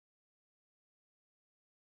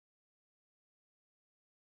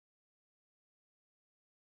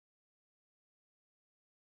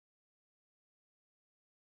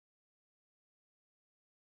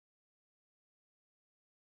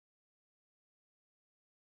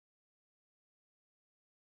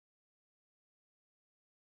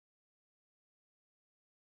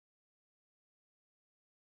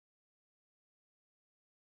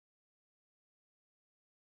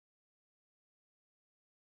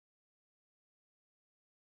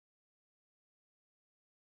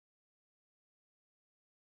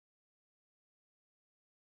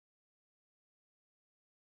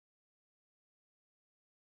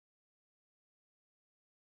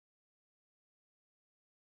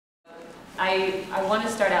I want to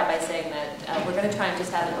start out by saying that we're going to try and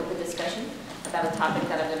just have an open discussion about a topic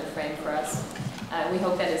that I'm going to frame for us. We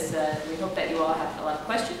hope that you all have a lot of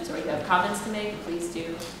questions, or you have comments to make. Please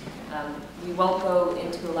do. We won't go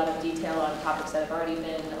into a lot of detail on topics that have already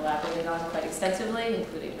been elaborated on quite extensively,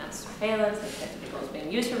 including mass surveillance, the techniques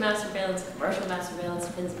being used for mass surveillance, commercial mass surveillance,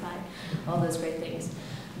 FinSpy, all those great things.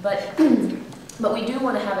 But we do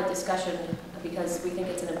want to have a discussion because we think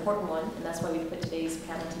it's an important one, and that's why we put today's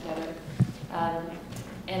panel together.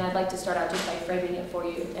 And I'd like to start out just by framing it for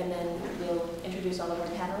you, and then we'll introduce all of our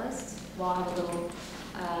panelists. We'll have a little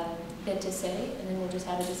bit to say, and then we'll just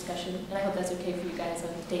have a discussion. And I hope that's okay for you guys on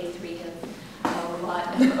day 3 of a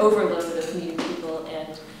lot of overload of meeting people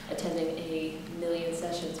and attending a million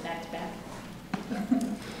sessions back to back.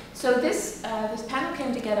 So this panel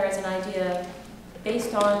came together as an idea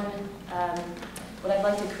based on what I'd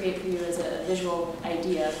like to create for you as a visual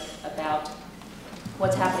idea about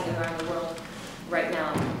what's happening around the world right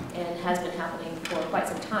now, and has been happening for quite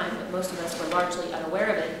some time, but most of us were largely unaware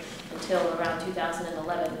of it until around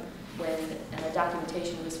 2011, when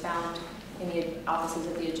documentation was found in the offices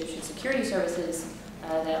of the Egyptian security services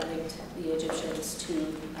that linked the Egyptians to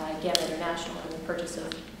Gamma International and the purchase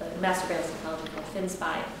of a mass surveillance technology called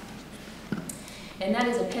FinSpy. And that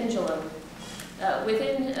is a pendulum.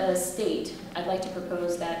 Within a state, I'd like to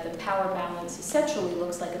propose that the power balance essentially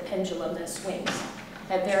looks like a pendulum that swings.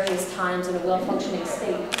 At various times in a well-functioning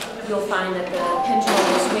state, you'll find that the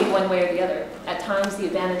pendulum will swing one way or the other. At times, the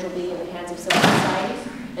advantage will be in the hands of civil society,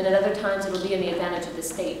 and at other times, it will be in the advantage of the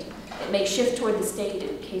state. It may shift toward the state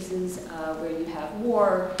in cases where you have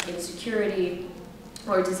war, insecurity,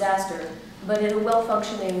 or disaster, but in a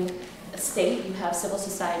well-functioning state, you have civil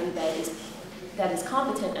society that is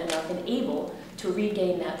competent enough and able to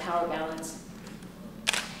regain that power balance.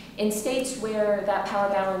 In states where that power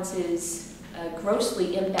balance is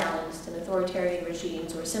grossly imbalanced in authoritarian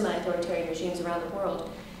regimes or semi-authoritarian regimes around the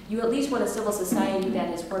world, you at least want a civil society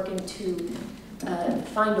that is working to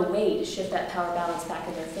find a way to shift that power balance back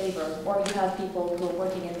in their favor, or you have people who are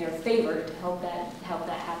working in their favor to help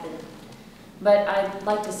that happen. But I'd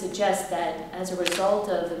like to suggest that as a result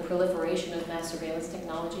of the proliferation of mass surveillance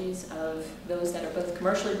technologies, of those that are both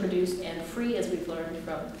commercially produced and free, as we've learned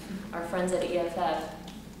from our friends at EFF,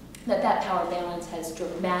 that power balance has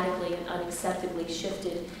dramatically and unacceptably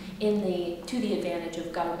shifted to the advantage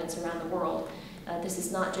of governments around the world. This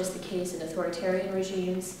is not just the case in authoritarian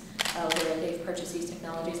regimes where they've purchased these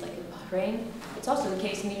technologies like in Bahrain. It's also the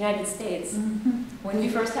case in the United States. When we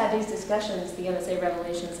first had these discussions, the NSA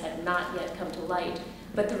revelations had not yet come to light.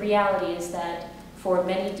 But the reality is that for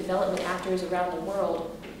many development actors around the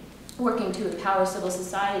world working to empower civil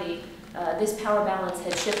society, this power balance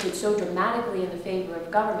had shifted so dramatically in the favor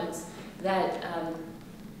of governments that,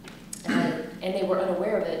 and they were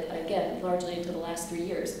unaware of it, again, largely until the last 3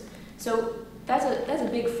 years. So that's a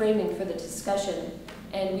big framing for the discussion,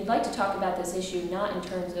 and we'd like to talk about this issue not in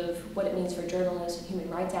terms of what it means for journalists and human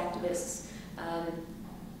rights activists,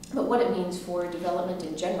 but what it means for development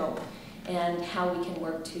in general, and how we can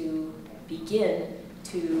work to begin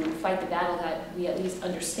to fight the battle that we at least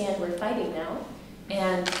understand we're fighting now,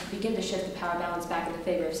 and begin to shift the power balance back in the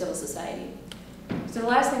favor of civil society. So the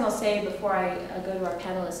last thing I'll say before I go to our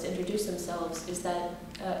panelists to introduce themselves is that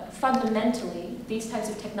fundamentally, these types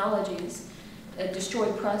of technologies destroy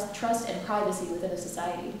trust and privacy within a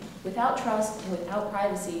society. Without trust and without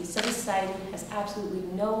privacy, civil society has absolutely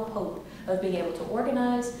no hope of being able to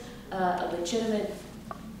organize a legitimate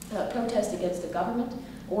protest against the government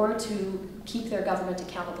or to keep their government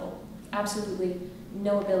accountable. Absolutely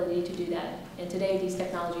no ability to do that. And today, these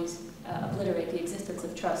technologies obliterate the existence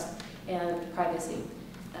of trust and privacy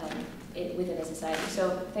within a society.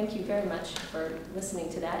 So thank you very much for listening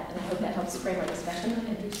to that, and I hope that helps frame our discussion.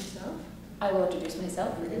 Introduce yourself. I will introduce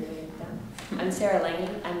myself. I'm Sarah Lange.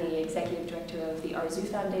 I'm the executive director of the Arzuw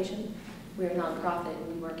Foundation. We're a nonprofit, and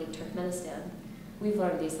we work in Turkmenistan. We've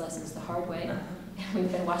learned these lessons the hard way, and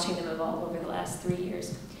we've been watching them evolve over the last 3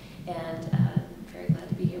 years. And I'm very glad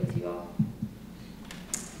to be here with you all.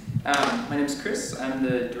 My name is Chris. I'm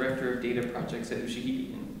the director of data projects at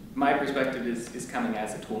Ushahidi. My perspective is coming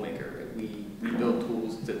as a toolmaker. We build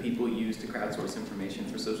tools that people use to crowdsource information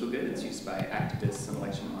for social good. It's used by activists and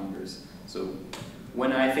election monitors. So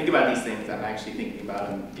when I think about these things, I'm actually thinking about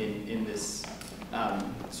them in this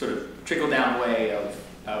sort of trickle-down way of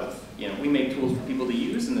we make tools for people to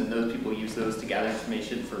use, and then those people use those to gather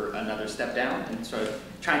information for another step down, and sort of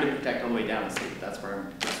trying to protect all the way down and see if that's where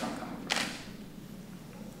I'm coming from.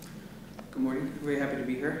 Good morning. I'm very happy to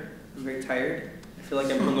be here. I'm very tired. I feel like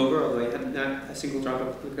I'm hungover, although I had not a single drop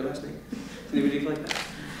of liquor last night. Does anybody feel like that?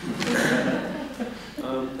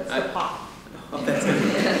 That's the pop. Well, that's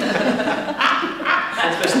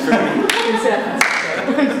especially for me.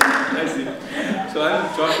 I see. So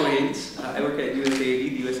I'm Joshua Haynes. I work at USAID, the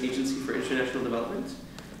U.S. Agency for International Development.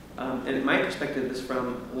 And my perspective is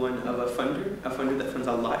from one of a funder that funds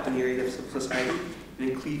a lot in the area of civil society, and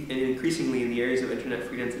increasingly in the areas of internet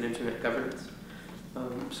freedoms and internet governance.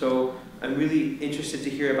 So I'm really interested to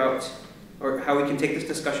hear about or how we can take this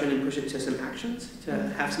discussion and push it to some actions, to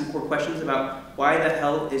have some core questions about why the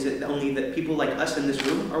hell is it only that people like us in this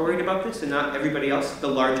room are worried about this and not everybody else, the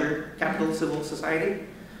larger capital civil society.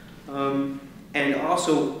 And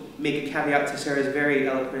also make a caveat to Sarah's very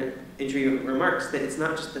eloquent entry remarks that it's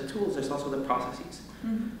not just the tools, there's also the processes.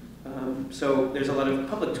 So there's a lot of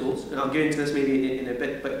public tools, and I'll get into this maybe in a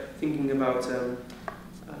bit, but thinking about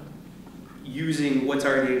using what's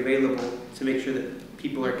already available to make sure that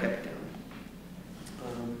people are kept down.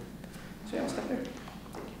 So yeah, I'll stop there.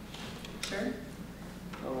 Sure.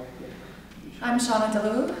 Oh, yeah. I'm Shauna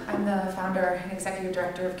Dillavou. I'm the founder and executive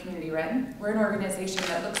director of CommunityRED. We're an organization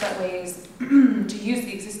that looks at ways to use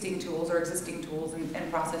the existing tools and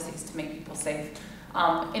processes to make people safe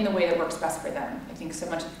in the way that works best for them. I think so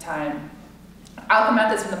much of the time, I'll come at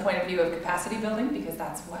this from the point of view of capacity building because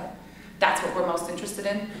that's what we're most interested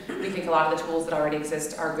in. We think a lot of the tools that already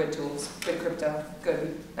exist are good tools, good crypto,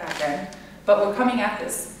 good backend. But we're coming at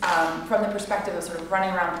this from the perspective of sort of running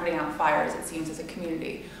around putting out fires, it seems, as a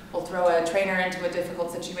community. We'll throw a trainer into a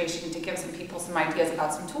difficult situation to give some people some ideas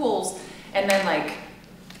about some tools, and then like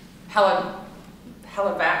hella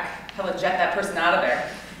jet that person out of there.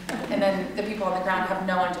 And then the people on the ground have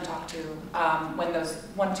no one to talk to when those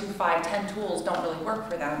 1, 2, 5, 10 tools don't really work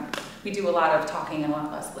for them. We do a lot of talking and a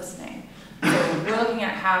lot less listening. So we're looking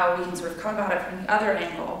at how we can sort of come about it from the other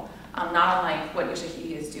angle, not unlike what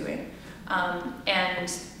Ushahidi is doing. And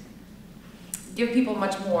give people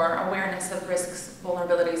much more awareness of risks,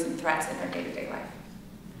 vulnerabilities, and threats in their day-to-day life.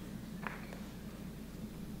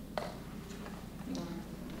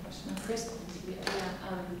 Chris,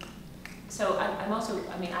 so I'm also,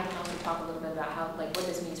 I can also talk a little bit about how, like, what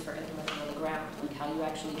this means for implementing on the ground, like how you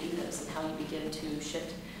actually do this and how you begin to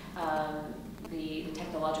shift the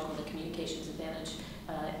technological, the communications advantage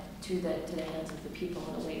to the hands of the people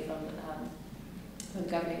and away from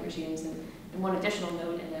governing regimes. And one additional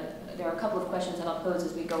note, and there are a couple of questions that I'll pose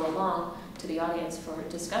as we go along to the audience for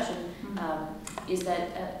discussion, is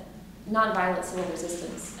that nonviolent civil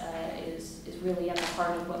resistance is really at the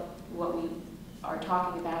heart of what we are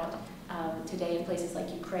talking about today in places like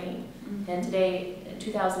Ukraine. And today, in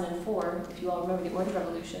 2004, if you all remember the Orange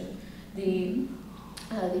Revolution, the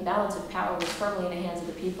balance of power was firmly in the hands of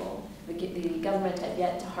the people. The government had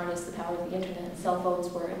yet to harness the power of the internet. Cell phones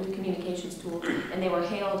were a new communications tool, and they were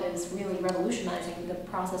hailed as really revolutionizing the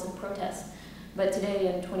process of protest. But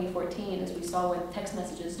today in 2014, as we saw when text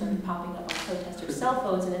messages started popping up on protesters' cell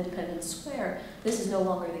phones in Independence Square, this is no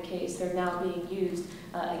longer the case. They're now being used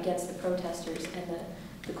against the protesters, and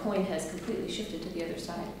the coin has completely shifted to the other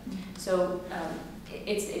side. So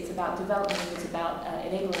it's about development, it's about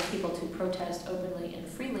enabling people to protest openly and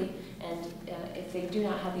freely, and if they do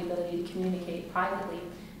not have the ability to communicate privately,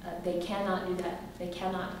 they cannot do that. They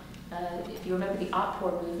cannot, if you remember the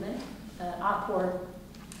Otpour movement,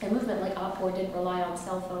 a movement like Otpour didn't rely on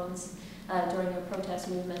cell phones during their protest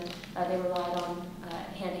movement. They relied on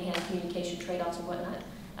hand-to-hand communication trade-offs and whatnot.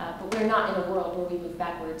 But we're not in a world where we move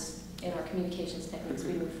backwards in our communications techniques,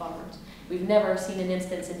 we move forwards. We've never seen an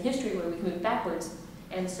instance in history where we've moved backwards,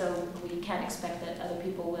 and so we can't expect that other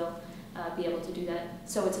people will be able to do that.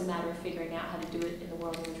 So it's a matter of figuring out how to do it in the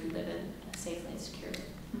world in which we live in safely and securely.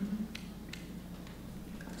 I'm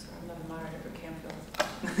sorry, I'm not a moderator, but Camfield.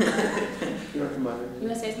 You're not a moderator. You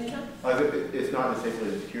want to say something, John? It's not as safely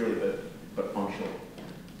and securely, but functional.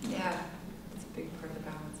 Yeah, it's a big part of the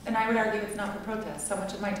balance. And I would argue it's not for protest. So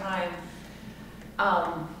much of my time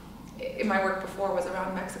in my work before was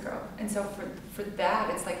around Mexico. And so for that,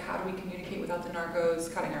 it's like, how do we communicate without the narcos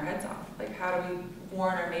cutting our heads off? Like, how do we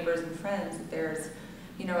warn our neighbors and friends that there's,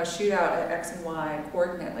 a shootout at X and Y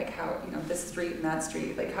coordinate, like how, this street and that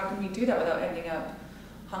street, like how can we do that without ending up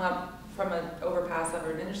hung up from an overpass over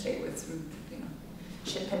an interstate with some,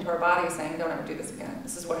 shit pinned to our body saying, don't ever do this again.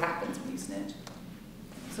 This is what happens when you snitch.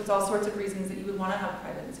 So it's all sorts of reasons that you would want to have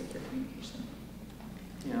private and secure communication.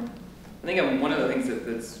 Yeah. I think one of the things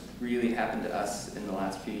that's really happened to us in the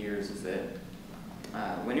last few years is that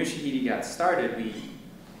when Ushahidi got started, we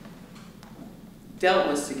dealt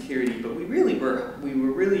with security, but we were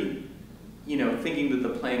really, thinking that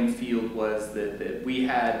the playing field was that we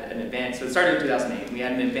had an advantage. So it started in 2008. We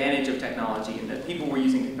had an advantage of technology, and that people were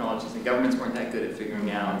using technologies, and governments weren't that good at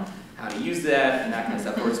figuring out how to use that and that kind of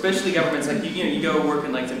stuff. Or especially governments like, you go work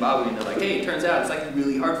in like Zimbabwe and they're like, hey, it turns out it's like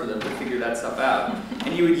really hard for them to figure that stuff out.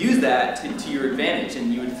 And you would use that to your advantage,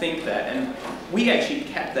 and you would think that. And we actually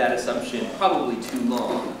kept that assumption probably too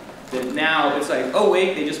long. That now it's like, oh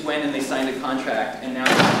wait, they just went and they signed a contract, and now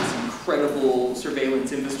they have this incredible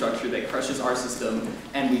surveillance infrastructure that crushes our system,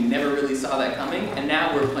 and we never really saw that coming. And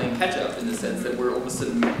now we're playing catch up in the sense that we're all of a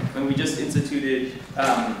sudden, when we just instituted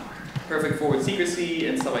perfect forward secrecy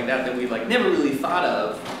and stuff like that, that we like never really thought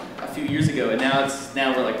of a few years ago, and now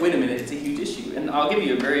we're like, wait a minute, it's a huge issue. And I'll give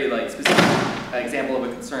you a very like specific example of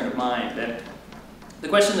a concern of mine. That the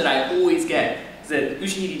question that I always get is that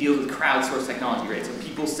Ushahidi deals with crowdsourced technology, right? So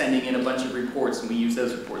people sending in a bunch of reports, and we use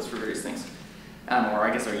those reports for various things, or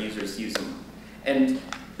I guess our users use them. And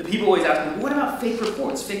the people always ask me, what about fake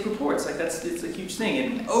reports? Fake reports, like it's a huge thing.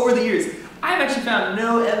 And over the years, I've actually found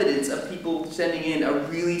no evidence of people sending in a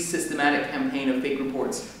really systematic campaign of fake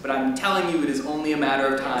reports. But I'm telling you, it is only a matter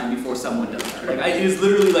of time before someone does that. Like, it is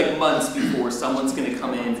literally like months before someone's going to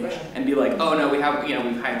come in and be like, oh no, we've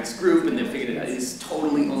hired this group and they've figured it out. It is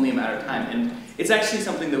totally only a matter of time. And it's actually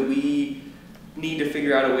something that we need to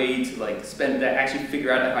figure out a way to like actually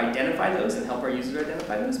figure out how to identify those and help our users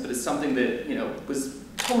identify those. But it's something that was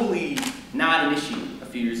totally not an issue a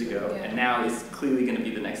few years ago, and now is clearly going to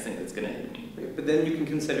be the next thing that's going to hit me. But then you can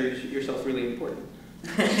consider yourself really important.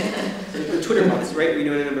 The Twitter bots, right? We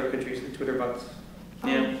know in a number of countries the Twitter bots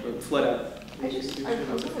flood out. There's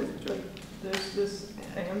this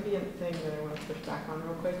ambient thing that I want to push back on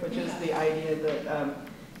real quick, which is the idea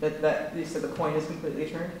that you said the coin is completely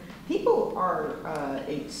turned. People are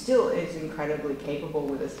still as incredibly capable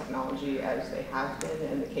with this technology as they have been,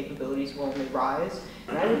 and the capabilities will only rise.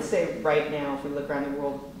 And I would say right now, if we look around the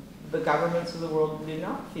world, the governments of the world do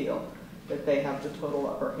not feel that they have the total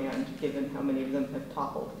upper hand, given how many of them have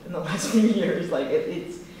toppled in the last few years. Like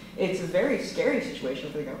it's a very scary situation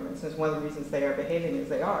for the governments, and it's one of the reasons they are behaving as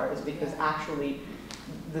they are, is because actually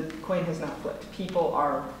the coin has not flipped. People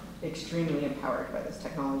are extremely empowered by this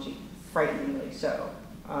technology, frighteningly so.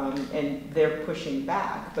 And they're pushing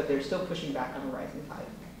back, but they're still pushing back on a rising tide.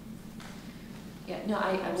 Yeah, no,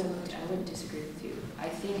 I wouldn't disagree with you. I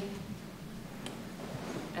think,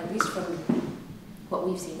 at least from what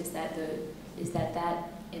we've seen, is that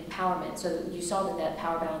empowerment. So you saw that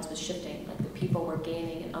power balance was shifting. Like the people were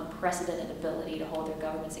gaining an unprecedented ability to hold their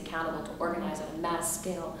governments accountable, to organize on a mass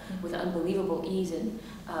scale with unbelievable ease and.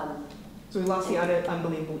 So we lost the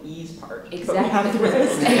unbelievable ease part. Exactly. So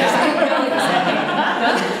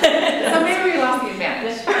maybe we lost the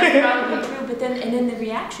advantage. That's probably true. But then the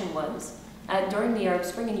reaction was during the Arab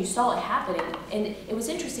Spring, and you saw it happening. And it was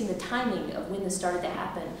interesting the timing of when this started to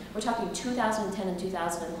happen. We're talking 2010 and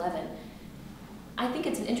 2011. I think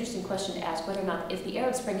it's an interesting question to ask whether or not, if the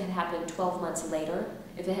Arab Spring had happened 12 months later,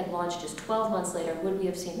 if it had launched just 12 months later, would we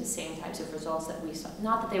have seen the same types of results that we saw?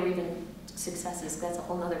 Not that they were even successes, that's a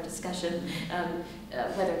whole other discussion,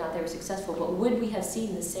 whether or not they were successful, but would we have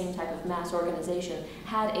seen the same type of mass organization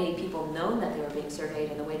had people known that they were being surveyed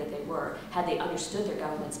in the way that they were, had they understood their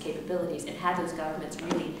government's capabilities, and had those governments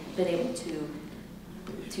really been able to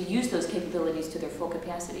use those capabilities to their full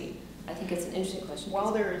capacity? I think it's an interesting question.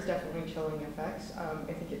 While there is definitely chilling effects,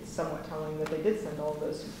 I think it's somewhat telling that they did send all of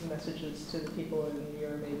those messages to the people in the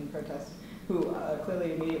Arab Maiden protests, who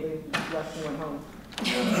clearly immediately left and went home.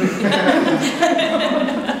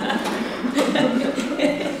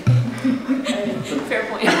 Fair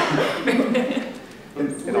point.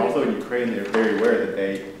 And also in Ukraine, they're very aware that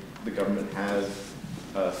the government has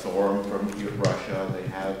SORM from Russia. They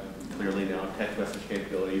have clearly now text message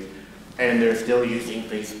capabilities. And they're still using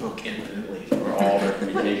Facebook infinitely for all their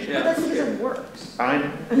communication. But that's because it works.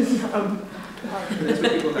 Fine. That's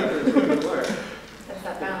what people have to work. That's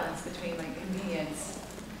that balance between like convenience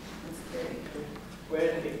and security. Well,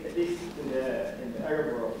 at least in the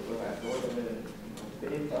Arab world, people have more than the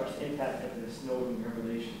impact of the Snowden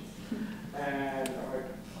revelations. And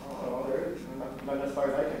not as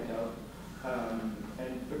far as I can tell.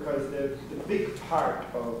 And because the big part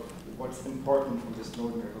of what's important from the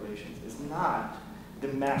Snowden revelations is not the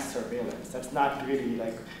mass surveillance. That's not really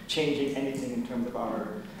like changing anything in terms of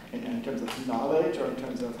in terms of knowledge, or in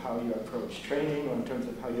terms of how you approach training, or in terms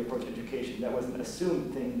of how you approach education. That was an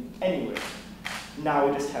assumed thing anyway. Now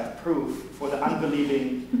we just have proof for the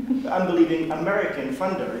unbelieving American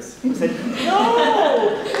funders who said,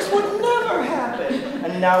 no, this would never happen.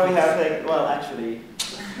 And now we have like, well, actually,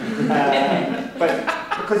 but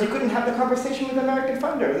because you couldn't have the conversation with American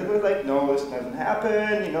funders. It was like, no, this doesn't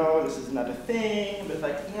happen, this is not a thing. But it's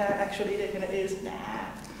like, yeah, actually it kind of is. Nah.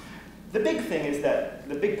 The big thing is that,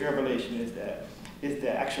 the big revelation is that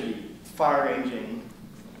actually far-ranging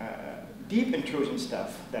deep intrusion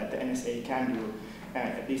stuff that the NSA can do,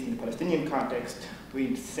 and at least in the Palestinian context,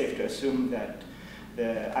 it's safe to assume that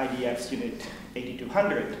the IDF's Unit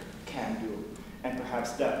 8200 can do, and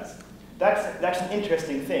perhaps does. That's an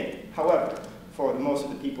interesting thing. However, for most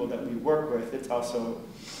of the people that we work with, it's also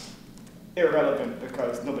irrelevant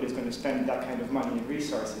because nobody's going to spend that kind of money and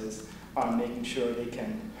resources on making sure they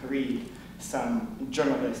can read some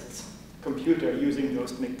journalist's computer using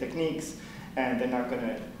those techniques, and they're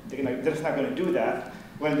just not going to do that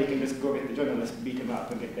when they can just go get the journalist, beat him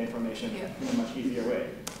up, and get the information in a much easier way.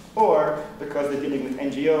 Or because they're dealing with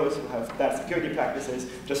NGOs who have bad security practices,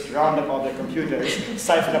 just round up all their computers,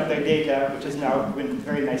 siphon up their data, which has now been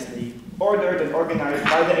very nicely ordered and organized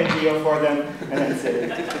by the NGO for them, and then say,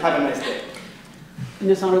 have a nice day.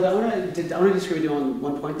 Ms. Honor, I want to disagree with you on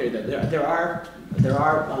one point there. That there are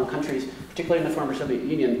countries, particularly in the former Soviet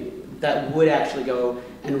Union, that would actually go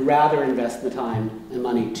and rather invest the time and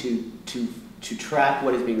money to track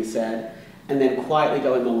what is being said, and then quietly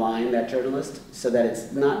go and malign that journalist so that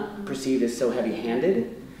it's not perceived as so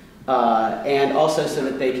heavy-handed, and also so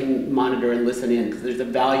that they can monitor and listen in, because there's a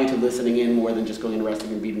value to listening in more than just going and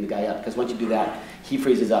arresting and beating the guy up, because once you do that, he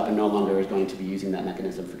freezes up and no longer is going to be using that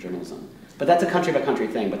mechanism for journalism. But that's a country-by-country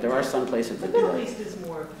thing, but there are some places that do At that. least is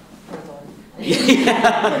more frontal.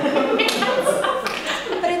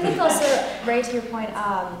 But I think also, Ray, to your point,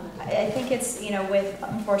 I think it's, with,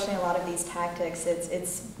 unfortunately, a lot of these tactics,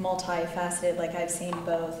 it's multifaceted. Like, I've seen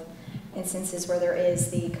both instances where there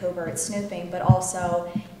is the covert snooping, but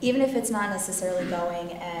also, even if it's not necessarily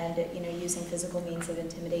going and, using physical means of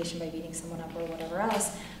intimidation by beating someone up or whatever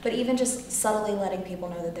else, but even just subtly letting people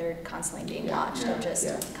know that they're constantly being watched, of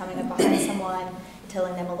just coming up behind someone,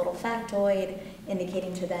 telling them a little factoid,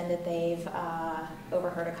 indicating to them that they've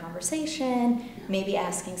overheard a conversation, maybe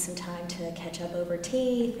asking some time to catch up over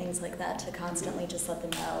tea, things like that, to constantly just let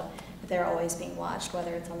them know that they're always being watched,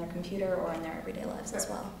 whether it's on their computer or in their everyday lives as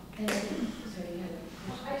well. I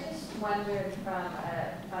just wondered from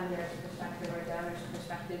a funder's perspective or donor's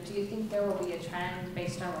perspective, do you think there will be a trend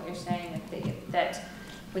based on what you're saying that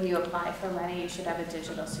when you apply for money, you should have a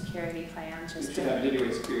digital security plan? You should have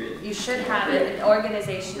video period. You should have it, an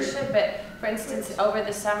organization should, but for instance, over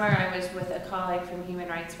the summer I was with a colleague from Human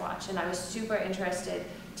Rights Watch, and I was super interested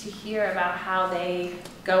to hear about how they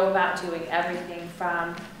go about doing everything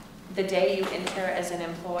from the day you enter as an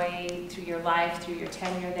employee, through your life, through your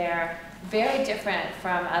tenure there. Very different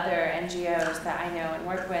from other NGOs that I know and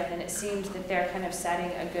work with, and it seems that they're kind of setting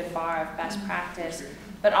a good bar of best practice.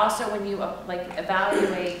 But also when you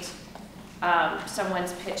evaluate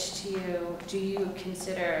someone's pitch to you, do you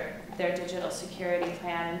consider their digital security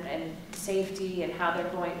plan and safety and how they're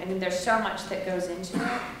going? I mean, there's so much that goes into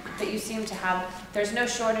it that you seem to have, there's no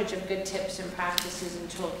shortage of good tips and practices and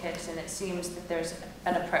toolkits, and it seems that there's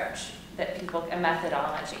an approach that people, a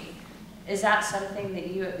methodology. Is that something that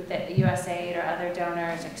USAID or other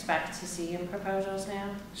donors expect to see in proposals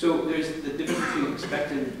now? So there's the difference between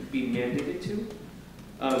expect and be mandated to.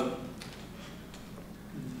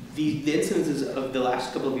 The incidences of the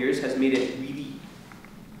last couple of years has made it really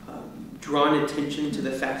drawn attention to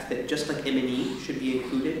the fact that just like M&E should be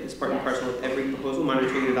included as part and parcel of every proposal,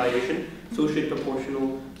 monitoring and evaluation, so should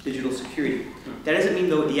proportional digital security. That doesn't mean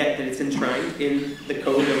though yet that it's enshrined in the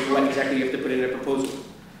code of what exactly you have to put in a proposal.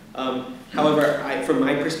 However, from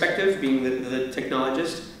my perspective, being the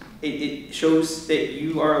technologist, it shows that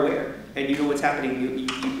you are aware and you know what's happening.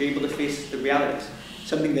 You're able to face the realities.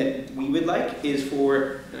 Something that we would like is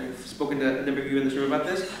for, and I've spoken to a number of you in this room about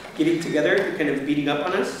this, getting together and kind of beating up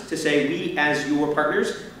on us to say we as your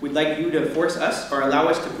partners would like you to force us or allow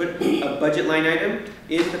us to put a budget line item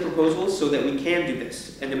in the proposals so that we can do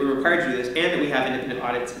this and that we're required to do this and that we have independent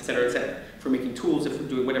audits, et cetera, for making tools if we're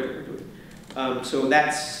doing whatever we're doing. So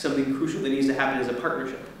that's something crucial that needs to happen as a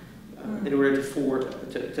partnership in order to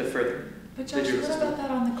further. But Josh, what about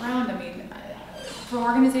that on the ground? I mean, for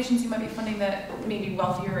organizations you might be funding that maybe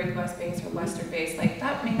wealthier or US-based or Western-based, like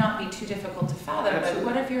that may not be too difficult to fathom. Absolutely.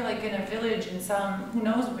 But what if you're like in a village in some, who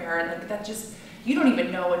knows where, like that just, you don't even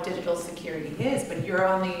know what digital security is, but you're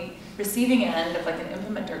on the receiving end of like an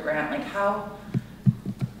implementer grant. Like how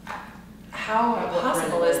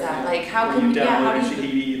possible is that? Like how can you download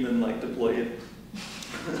Ushahidi and then like deploy it?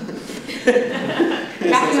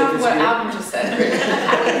 Backing off what Albon just said,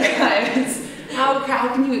 guys, how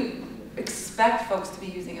can you expect folks to be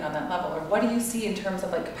using it on that level, or what do you see in terms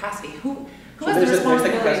of like capacity? Who has the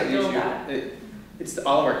responsibility to build that? It's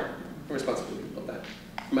all of our responsibility to build that.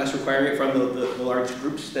 From us requiring it from the large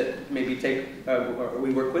groups that maybe or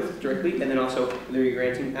we work with directly, and then also the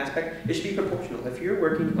granting aspect, it should be proportional. If you're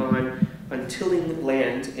working on tilling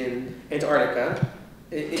land in Antarctica,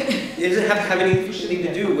 It doesn't have to have anything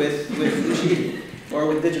to do with Ushahidi or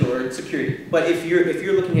with digital or security. But if you're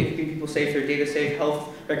looking at keeping people safe, their data safe,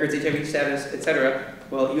 health records, HIV status, etc.,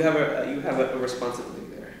 well, you have a responsibility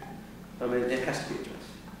there, and it has to be addressed.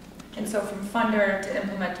 And so from funder to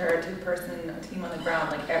implementer to person, a team on the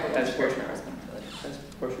ground, like everyone shares that responsibility. That's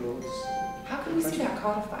proportional. How can we see that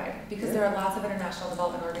codified? Because there are lots of international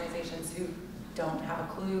development organizations who don't have a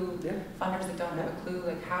clue, funders that don't have a clue.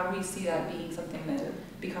 Like, how do we see that being something that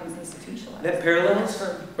becomes institutionalized? That parallels,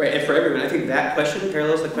 right, and for everyone, I think that question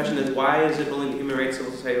parallels the question is why is it only human rights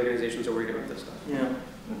civil society organizations are worried about this stuff? Yeah.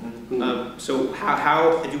 So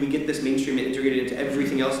how do we get this mainstream and integrated into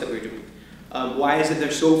everything else that we're doing? Why is it there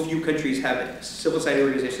so few countries have civil society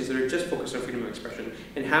organizations that are just focused on freedom of expression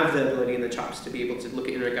and have the ability and the chops to be able to look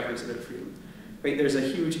at internet governance and freedom? Right? There's a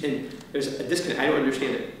huge, and there's a disconnect. I don't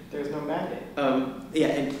understand it. There's no mandate. Yeah,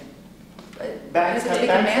 and banks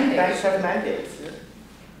have mandates.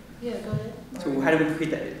 Yeah, go ahead. So how do we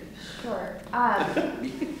create that? Sure.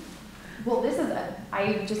 Well,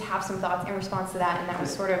 I just have some thoughts in response to that, and that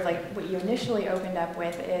was sort of like what you initially opened up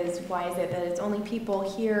with is why is it that it's only people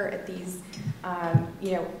here at these,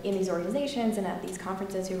 in these organizations and at these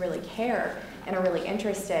conferences who really care and are really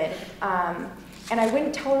interested. And I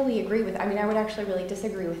wouldn't totally agree with, I would actually really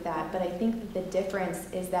disagree with that, but I think that the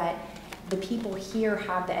difference is that the people here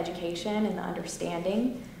have the education and the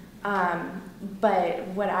understanding. But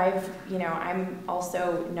what I'm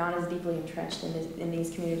also not as deeply entrenched in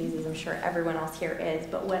these communities as I'm sure everyone else here is,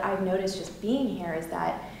 but what I've noticed just being here is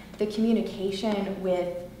that the communication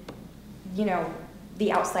with,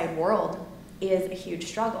 the outside world is a huge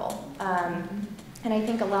struggle. And I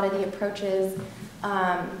think a lot of the approaches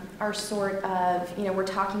are sort of, we're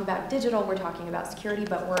talking about digital, we're talking about security,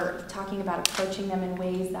 but we're talking about approaching them in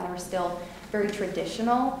ways that are still very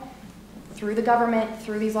traditional through the government,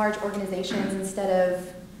 through these large organizations, instead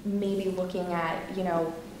of maybe looking at,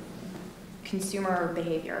 consumer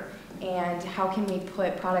behavior and how can we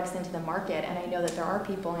put products into the market. And I know that there are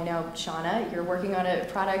people, I know, Shauna, you're working on a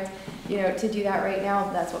product, to do that right now.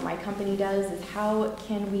 That's what my company does, is how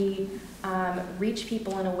can we reach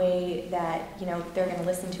people in a way that, they're going to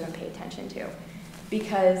listen to and pay attention to.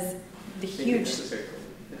 Because the huge...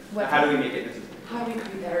 How do we make it necessary? How do we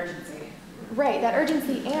create that urgency? Right, that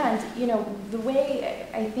urgency, and the way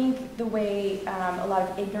a lot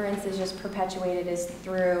of ignorance is just perpetuated is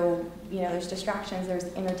through there's distractions, there's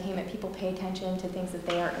entertainment. People pay attention to things that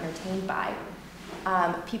they are entertained by.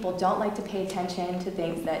 People don't like to pay attention to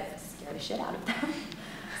things that scare the shit out of them.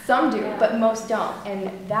 Some do, but most don't,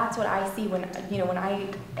 and that's what I see when when I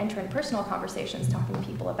enter in personal conversations talking to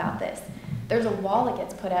people about this. There's a wall that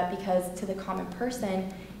gets put up because to the common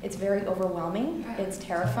person, it's very overwhelming, it's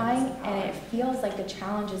terrifying, and it feels like the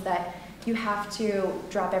challenge is that you have to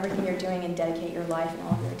drop everything you're doing and dedicate your life and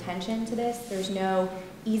all of your attention to this. There's no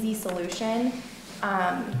easy solution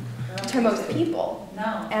to most people.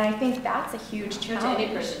 No. And I think that's a huge challenge. To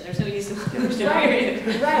any person, there's no easy solution.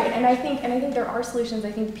 Right, and I think there are solutions.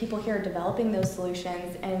 I think the people here are developing those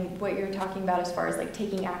solutions, and what you're talking about as far as like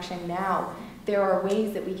taking action now, there are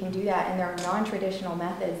ways that we can do that, and there are non-traditional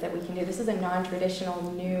methods that we can do. This is a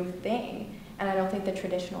non-traditional new thing, and I don't think the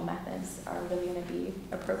traditional methods are really going to be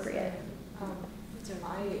appropriate.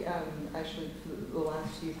 Actually, the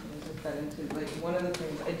last few things I fed into, like one of the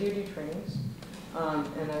things, I do trainings,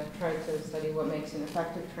 and I've tried to study what makes an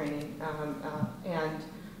effective training, and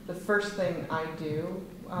the first thing I do,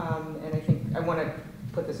 and I think I want to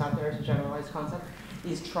put this out there as a generalized concept,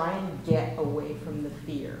 is try and get away from the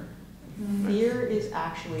fear. Fear is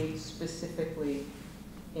actually specifically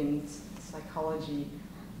in psychology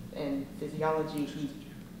and physiology the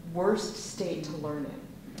worst state to learn in.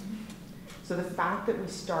 So the fact that we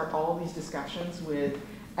start all these discussions with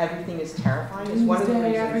everything is terrifying is one of the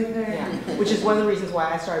reasons, which is one of the reasons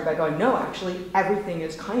why I started by going, no, actually everything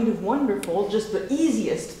is kind of wonderful, just the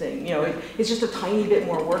easiest thing. It's just a tiny bit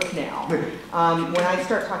more work now. When I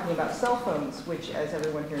start talking about cell phones, which as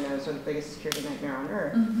everyone here knows are the biggest security nightmare on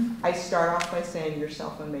earth, I start off by saying your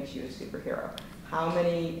cell phone makes you a superhero. How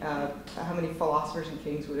many philosophers and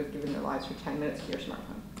kings would have given their lives for 10 minutes to your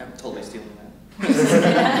smartphone? I'm totally stealing that.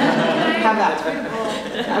 Have that.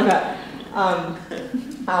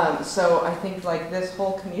 So I think like this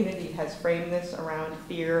whole community has framed this around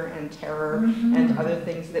fear and terror and other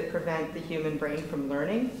things that prevent the human brain from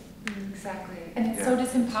learning. Exactly. And it's so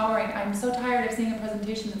disempowering. I'm so tired of seeing a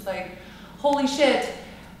presentation that's like, holy shit,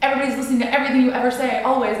 everybody's listening to everything you ever say,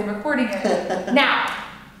 always, and recording it. Now,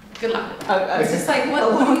 good luck. It's just like, what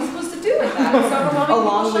are we supposed to to do with that? It's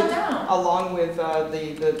overwhelming people shut down. Along with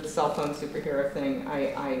the cell phone superhero thing,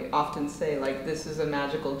 I often say, like, this is a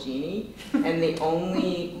magical genie, and the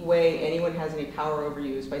only way anyone has any power over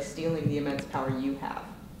you is by stealing the immense power you have.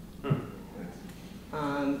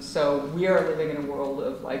 So we are living in a world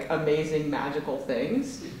of, like, amazing magical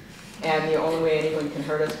things, and the only way anyone can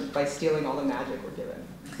hurt us is by stealing all the magic we're given.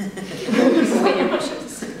 Don't give away your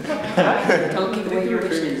wishes. Don't give away your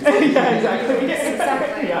wishes. Yeah, exactly.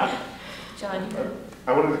 Exactly. Yeah. John, you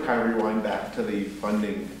I wanted to kind of rewind back to the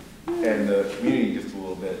funding and the community just a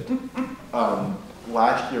little bit.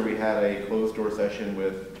 Last year we had a closed door session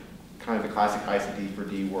with kind of the classic ICT for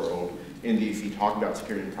D world in DC talking about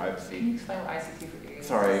security and privacy. Can you explain what ICT for D is?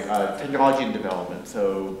 Sorry, technology and development.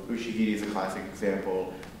 So Ushahidi is a classic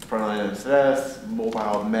example. Frontline MSS,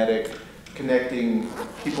 mobile medic, connecting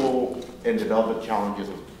people and development challenges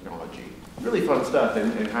with technology. Really fun stuff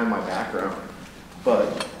and kind of my background.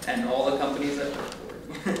 But And all the companies that work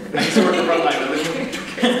for it. I used to work for Frontline.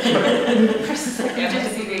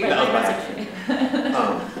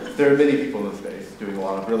 there are many people in this space doing a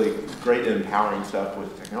lot of really great and empowering stuff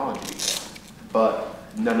with technology, but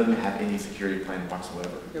none of them have any security plan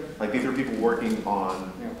whatsoever. Like, these are people working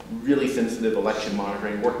on really sensitive election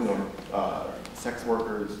monitoring, working on sex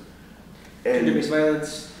workers. And Gender-based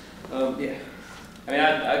violence, yeah. I mean,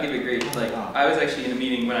 I'll give it a great, like, I was actually in a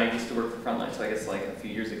meeting when I used to work for Frontline, so I guess like a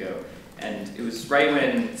few years ago, and it was right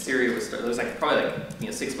when Syria was starting. It was like probably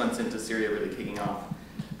like 6 months into Syria really kicking off,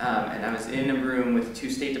 and I was in a room with 2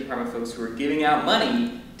 State Department folks who were giving out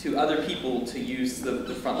money to other people to use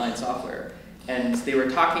the Frontline software, and they were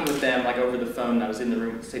talking with them like over the phone. And I was in the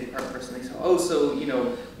room with the State Department person. They said, "Oh, so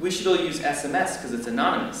we should all use SMS because it's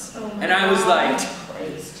anonymous," and I was like,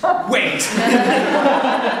 wait.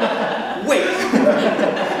 Wait.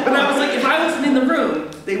 But I was like, if I wasn't in the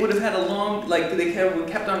room, they would have had a long, like, they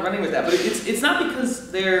kept on running with that. But it's not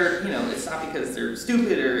because they're, it's not because they're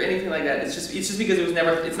stupid or anything like that. It's just because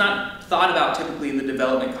it's not thought about typically in the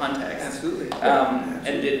development context. Absolutely.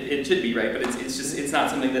 And it should be, right? But it's not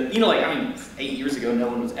something that, 8 years ago, no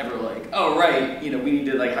one was ever like, oh, right, we need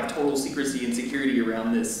to like have total secrecy and security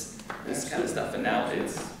around this kind of stuff. And now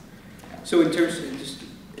it's. So in terms of just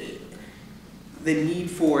the need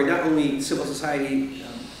for not only civil society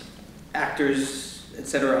actors, et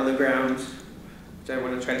cetera, on the ground, which I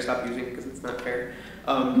want to try to stop using because it's not fair,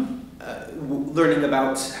 learning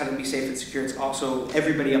about how to be safe and secure, it's also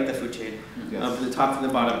everybody up the food chain, from the top to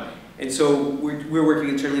the bottom. And so we're working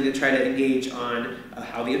internally to try to engage on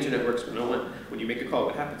how the internet works 101. When you make a call,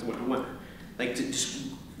 what happens 101? Like, just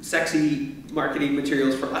sexy marketing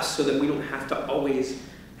materials for us so that we don't have to always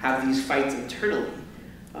have these fights internally.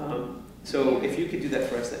 So if you could do that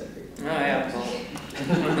for us, that'd be great. Oh,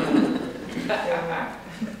 yeah.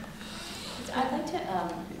 I'd like to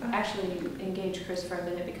actually engage Chris for a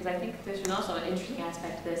minute, because I think there's also an interesting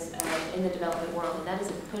aspect to this in the development world, and that is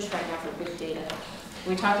a push right now for big data.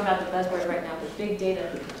 We talked about the buzzword right now, but big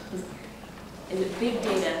data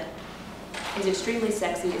is extremely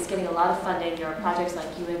sexy. It's getting a lot of funding. There are projects like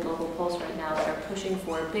UN Global Pulse right now that are pushing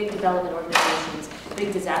for big development organizations,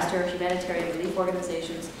 big disaster humanitarian relief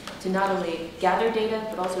organizations, to not only gather data,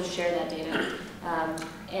 but also share that data.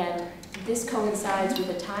 And this coincides with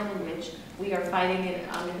a time in which we are fighting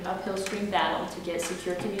an uphill stream battle to get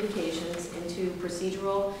secure communications into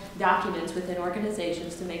procedural documents within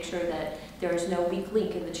organizations to make sure that there is no weak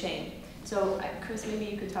link in the chain. So, Chris, maybe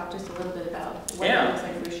you could talk just a little bit about what it looks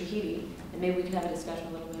like for Ushahidi, and maybe we could have a discussion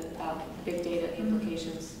a little bit about big data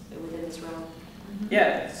implications within this realm.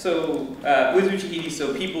 Yeah, so with Ushahidi,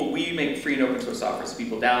 so we make free and open source software, so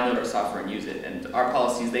people download our software and use it. And our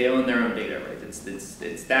policies, they own their own data, right? It's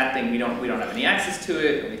that thing. We don't have any access to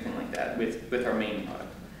it or anything like that with our main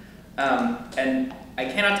product. And I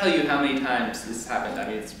cannot tell you how many times this happened. I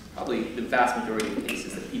mean, it's probably the vast majority of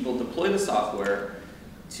cases that people deploy the software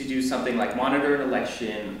to do something like monitor an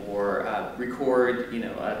election or record,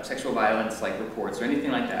 sexual violence like reports or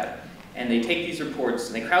anything like that. And they take these reports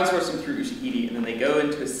and they crowdsource them through Ushahidi, and then they go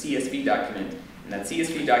into a CSV document, and that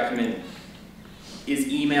CSV document is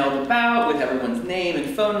emailed about with everyone's name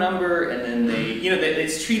and phone number, and then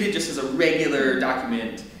it's treated just as a regular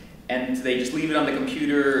document, and they just leave it on the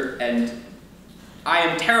computer. And I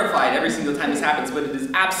am terrified every single time this happens, but it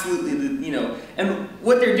is absolutely and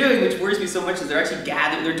what they're doing, which worries me so much, is they're actually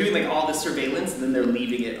they're doing like all this surveillance, and then they're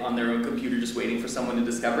leaving it on their own computer just waiting for someone to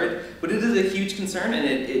discover it. But it is a huge concern,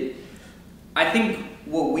 and I think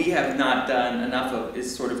what we have not done enough of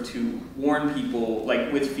is sort of to warn people,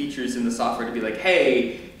 like with features in the software, to be like,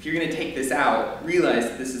 hey, if you're going to take this out, realize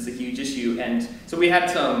that this is a huge issue. And so we had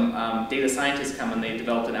some data scientists come and they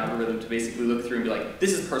developed an algorithm to basically look through and be like,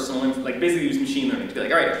 this is personal, like basically use machine learning to be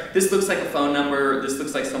like, all right, this looks like a phone number, this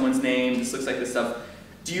looks like someone's name, this looks like this stuff.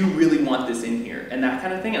 Do you really want this in here? And that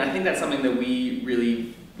kind of thing. And I think that's something that we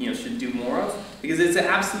really should do more of, because it's an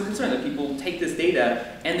absolute concern that people take this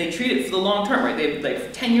data and they treat it for the long term, right? They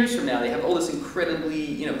like 10 years from now, they have all this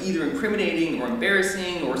incredibly, either incriminating or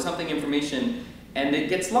embarrassing or something information, and it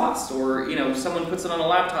gets lost, or someone puts it on a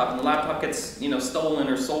laptop and the laptop gets stolen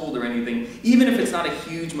or sold or anything. Even if it's not a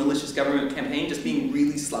huge malicious government campaign, just being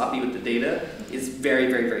really sloppy with the data is very,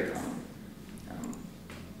 very, very common.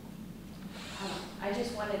 I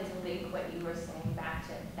just wanted to link what you were saying back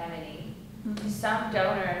to anonymity. Some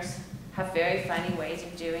donors have very funny ways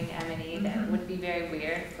of doing anonymity that would be very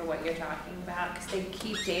weird for what you're talking about, because they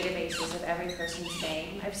keep databases of every person's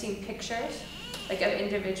name. I've seen pictures like of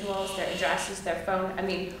individuals, their addresses, their phone. I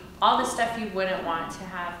mean, all the stuff you wouldn't want to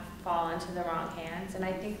have fall into the wrong hands. And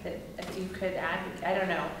I think that if you could add, I don't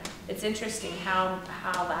know, it's interesting how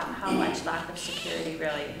much lack of security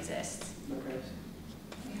really exists. Okay.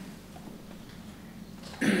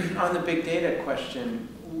 On the big data question,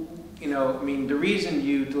 I mean, the reason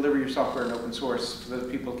you deliver your software in open source so that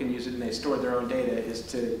people can use it and they store their own data is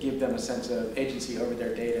to give them a sense of agency over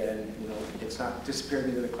their data, and it's not disappearing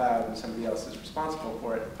into the cloud and somebody else is responsible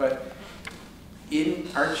for it. But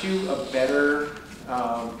aren't you in a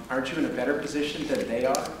better position than they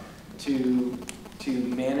are to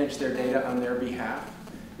manage their data on their behalf?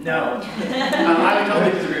 No. I would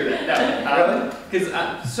totally disagree with that. No. Really?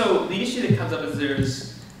 Because so the issue that comes up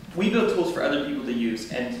is we build tools for other people to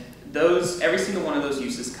use, and every single one of those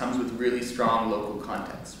uses comes with really strong local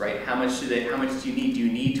context, right? How much do you need? Do you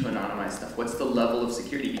need to anonymize stuff? What's the level of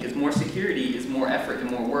security? Because more security is more effort and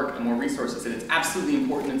more work and more resources, and it's absolutely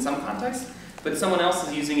important in some contexts, but someone else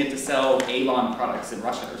is using it to sell Albon products in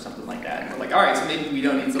Russia or something like that. And we're like, all right, so maybe we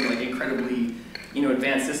don't need some like incredibly,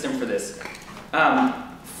 advanced system for this.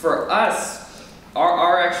 For us,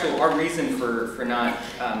 our reason for not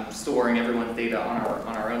storing everyone's data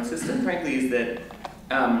on our own system, frankly, is that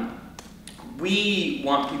we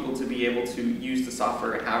want people to be able to use the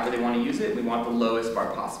software however they want to use it. We want the lowest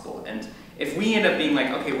bar possible. And if we end up being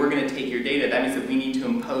like, okay, we're going to take your data, that means that we need to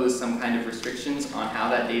impose some kind of restrictions on how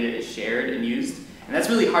that data is shared and used. And that's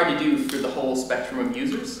really hard to do for the whole spectrum of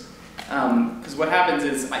users. Because what happens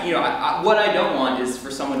is, what I don't want is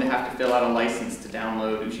for someone to have to fill out a license to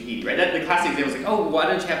download Ushahidi, right? The classic example is like, oh, why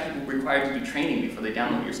don't you have people required to do training before they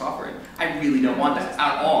download your software? I really don't want that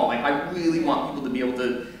at all. Like, I really want people to be able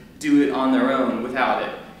to do it on their own without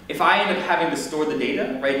it. If I end up having to store the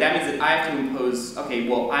data, right, that means that I have to impose, okay,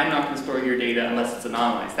 well, I'm not going to store your data unless it's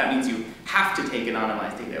anonymized. That means you have to take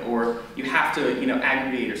anonymized data, or you have to,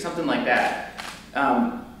 aggregate or something like that.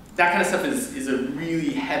 That kind of stuff is a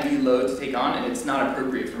really heavy load to take on, and it's not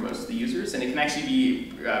appropriate for most of the users, and it can actually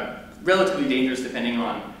be relatively dangerous depending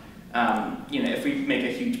on, if we make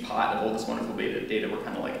a huge pot of all this wonderful data, we're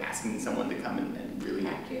kind of like asking someone to come and really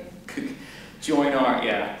join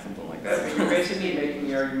something like that. You're basically making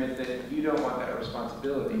the argument that you don't want that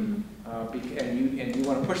responsibility, and you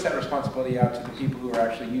want to push that responsibility out to the people who are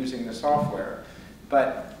actually using the software,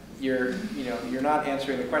 but you're not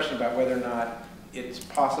answering the question about whether or not it's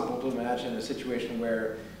possible to imagine a situation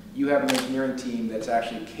where you have an engineering team that's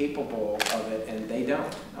actually capable of it and they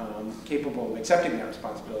don't, capable of accepting that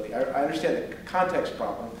responsibility. I understand the context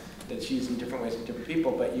problem that's used in different ways with different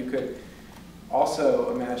people, but you could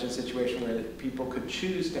also imagine a situation where people could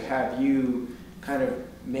choose to have you kind of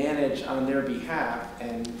manage on their behalf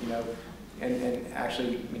and, and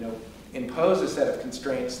actually, impose a set of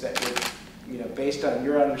constraints that would, based on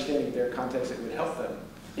your understanding of their context, it would help them.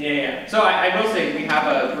 Yeah. So I will say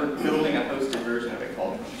we're building a hosted version of it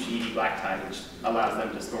called Ushahidi Black Tie, which allows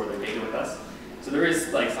them to store their data with us. So there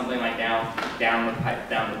is like something like down the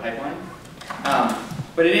pipeline.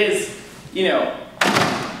 But it is,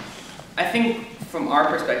 I think from our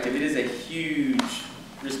perspective, it is a huge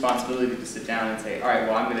responsibility to sit down and say, all right,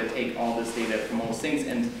 well, I'm going to take all this data from all those things.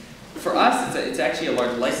 And for us, it's actually a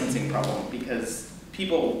large licensing problem, because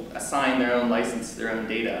people assign their own license to their own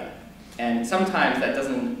data. And sometimes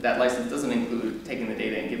that license doesn't include taking the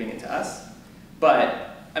data and giving it to us.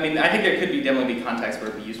 But I think there could definitely be contexts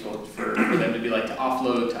where it'd be useful for them to be like to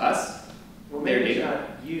offload to us their data. Maybe it's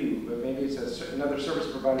not you, but maybe it's another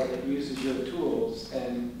service provider that uses your tools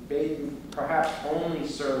and perhaps only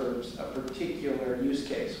serves a particular use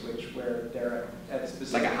case, where they're at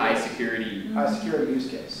specific, like a high security use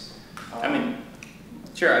case.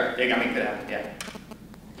 Sure. It could happen. Yeah.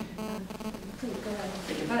 Please, go ahead.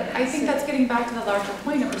 But I think that's getting back to the larger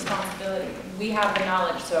point of responsibility. We have the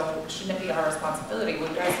knowledge, so shouldn't it be our responsibility?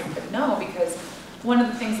 Well, you guys would know, because one of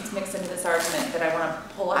the things that's mixed into this argument that I want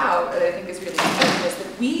to pull out that I think is really important is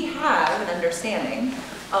that we have an understanding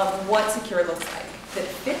of what secure looks like that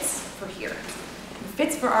fits for here. It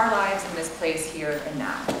fits for our lives in this place here and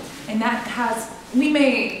now. And that has, we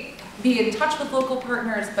may be in touch with local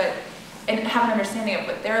partners, and have an understanding of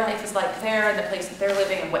what their life is like there and the place that they're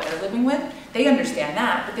living and what they're living with. They understand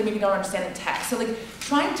that, but they maybe don't understand the tech. So like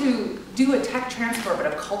trying to do a tech transfer but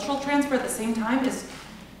a cultural transfer at the same time is,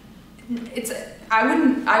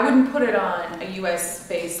 I wouldn't put it on a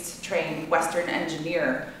US-based trained Western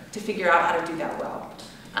engineer to figure out how to do that well.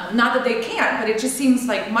 Not that they can't, but it just seems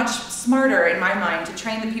like much smarter in my mind to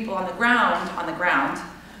train the people on the ground,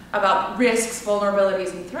 about risks,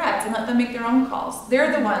 vulnerabilities, and threats, and let them make their own calls.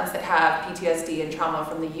 They're the ones that have PTSD and trauma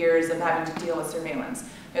from the years of having to deal with surveillance.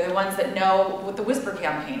 They're the ones that know what the whisper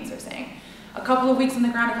campaigns are saying. A couple of weeks on the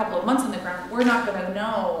ground, a couple of months on the ground, we're not going to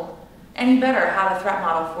know any better how to threat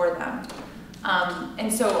model for them.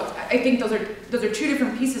 And so I think those are two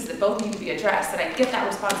different pieces that both need to be addressed. And I get that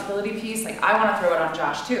responsibility piece. Like I want to throw it on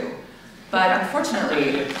Josh too. But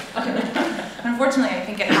unfortunately, I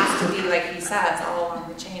think it has to be, like he says, all along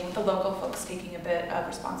the chain with the local folks taking a bit of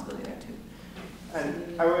responsibility there too.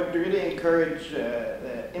 And I would really encourage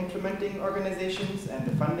the implementing organizations and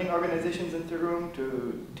the funding organizations in the room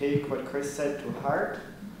to take what Chris said to heart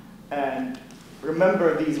and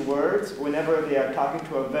remember these words whenever they are talking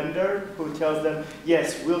to a vendor who tells them,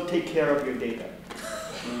 yes, we'll take care of your data.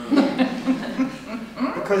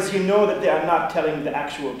 Because you know that they are not telling the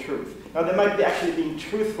actual truth. Now, they might be actually being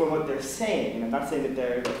truthful in what they're saying, and I'm not saying that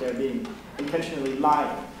they're being intentionally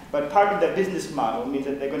lying, but part of their business model means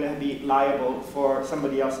that they're going to be liable for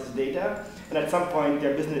somebody else's data, and at some point,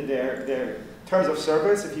 their terms of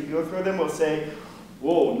service, if you go through them, will say,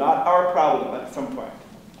 whoa, not our problem at some point.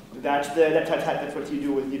 That's what you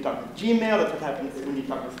do when you talk with Gmail, that's what happens when you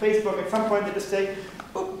talk with Facebook. At some point, they just say,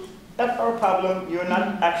 oh, that's our problem, you're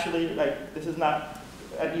not actually, like, this is not,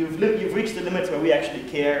 you've reached the limits where we actually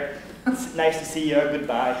care. It's nice to see you,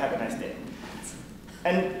 goodbye, have a nice day.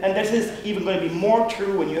 And this is even going to be more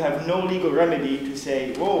true when you have no legal remedy to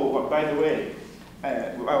say, whoa, well, by the way,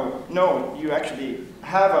 well, no, you actually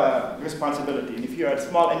have a responsibility. And if you're a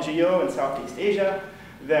small NGO in Southeast Asia,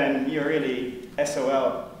 then you're really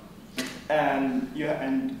SOL. And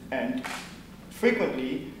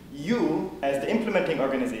frequently, you, as the implementing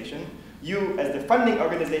organization, you, as the funding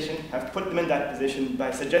organization, have put them in that position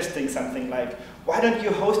by suggesting something like, why don't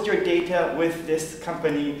you host your data with this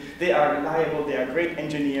company? They are reliable, they are great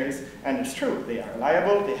engineers. And it's true, they are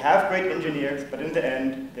reliable, they have great engineers, but in the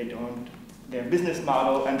end, they don't. Their business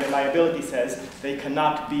model and their liability says they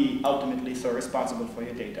cannot be ultimately so responsible for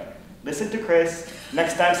your data. Listen to Chris.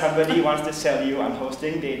 Next time somebody wants to sell you on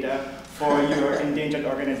hosting data for your endangered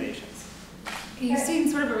organizations. You've seen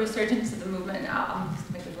sort of a resurgence of the movement now, I'll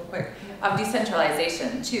just make this real quick, of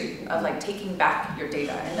decentralization too, of like taking back your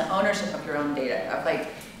data and the ownership of your own data. Of like,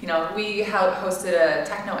 you know, we hosted a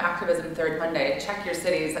techno activism third Monday, check your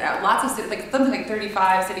cities. Lots of cities, like something like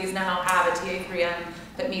 35 cities now have a TA3M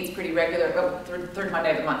that meets pretty regular, third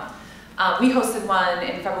Monday of the month. We hosted one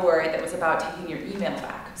in February that was about taking your email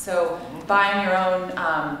back. So buying your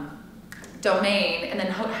own domain and then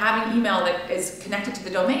having email that is connected to the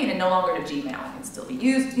domain and no longer to Gmail. It can still be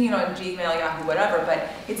used, you know, in Gmail, Yahoo, whatever, but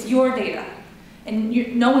it's your data. And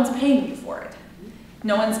no one's paying you for it.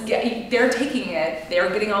 No one's they're taking it, they're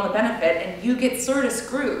getting all the benefit, and you get sort of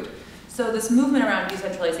screwed. So this movement around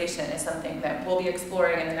decentralization is something that we'll be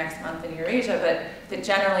exploring in the next month in Eurasia, but that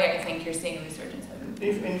generally I think you're seeing a resurgence of.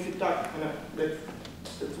 If you talk,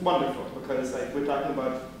 it's wonderful because like we're talking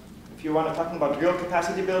about, if you want to talk about real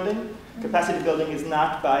capacity building is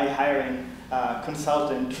not by hiring a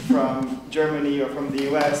consultant from Germany or from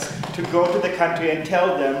the US to go to the country and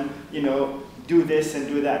tell them, you know, do this and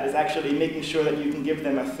do that. It's actually making sure that you can give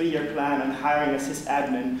them a 3-year plan and hiring a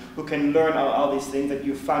sysadmin who can learn all these things that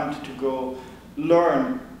you fund to go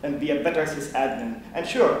learn and be a better sysadmin. And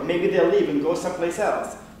sure, maybe they'll leave and go someplace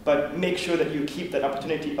else, but make sure that you keep that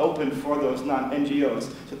opportunity open for those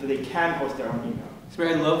non-NGOs so that they can host their own email. So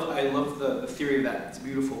I love the theory of that. It's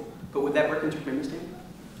beautiful. But would that work in Turkmenistan?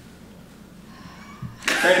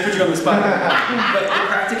 Trying to put you on the spot. But the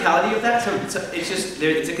practicality of that, so it's just,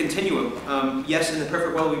 it's a continuum. Yes, in the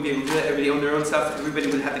perfect world, we'd be able to do that. Everybody owned their own stuff. Everybody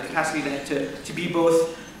would have the capacity to be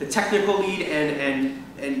both the technical lead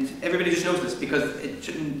and everybody just knows this because it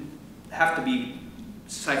shouldn't have to be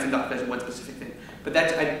siphoned off as one specific thing. But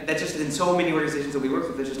that's just in so many organizations that we work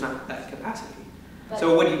with, there's just not that capacity.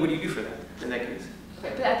 So what do you do for that in that case?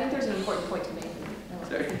 Right, but I think there's an important point to make.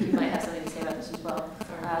 I think you might have something to say about this as well.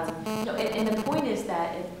 No, and the point is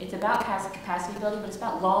that it's about capacity building, but it's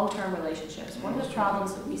about long-term relationships. One of the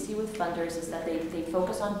problems that we see with funders is that they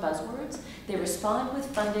focus on buzzwords. They respond with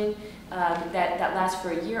funding that lasts for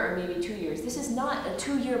a year or maybe 2 years. This is not a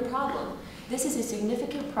 2-year problem. This is a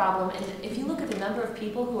significant problem, and if you look at the number of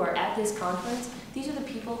people who are at this conference, these are the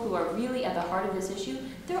people who are really at the heart of this issue.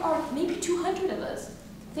 There are maybe 200 of us.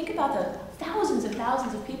 Think about the thousands and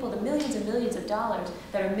thousands of people, the millions and millions of dollars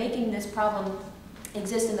that are making this problem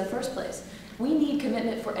exist in the first place. We need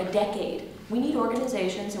commitment for a decade. We need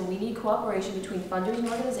organizations and we need cooperation between funders and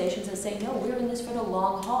organizations that say, no, we're in this for the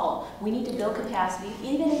long haul. We need to build capacity,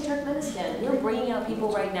 even in Turkmenistan. We're bringing out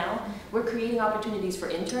people right now. We're creating opportunities for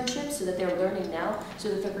internships so that they're learning now, so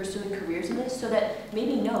that they're pursuing careers in this, so that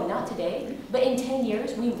maybe, no, not today, but in 10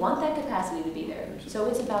 years, we want that capacity to be there. So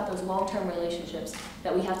it's about those long-term relationships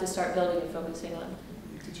that we have to start building and focusing on.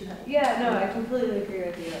 Did you have? Yeah, no, I completely agree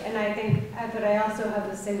with you. And I think, but I also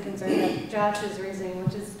have the same concern that Josh is raising,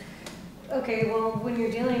 which is, okay, well, when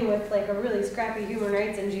you're dealing with like a really scrappy human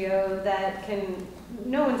rights NGO that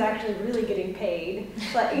no one's actually really getting paid,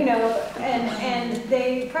 but you know, and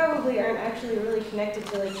they probably aren't actually really connected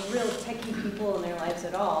to like real techie people in their lives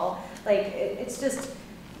at all. Like it's just,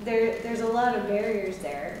 there's a lot of barriers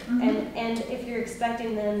there. Mm-hmm. And if you're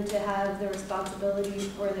expecting them to have the responsibility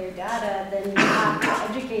for their data, then you have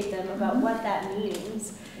to educate them about what that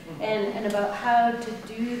means and about how to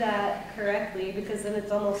do that correctly, because then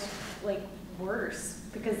it's almost like worse,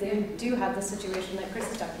 because they do have the situation that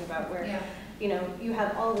Chris is talking about where you know, you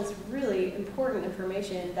have all this really important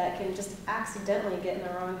information that can just accidentally get in the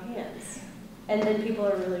wrong hands. And then people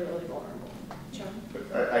are really, really vulnerable. Sure.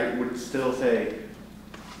 But I would still say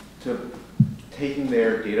taking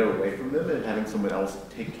their data away from them and having someone else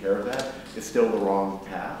take care of that is still the wrong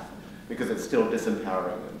path, because it's still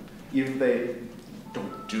disempowering them. Even if they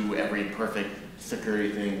don't do every perfect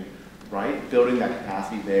security thing right, building that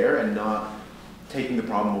capacity there and not taking the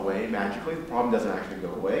problem away magically, the problem doesn't actually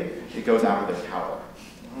go away. It goes out of their power,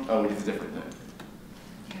 which is a different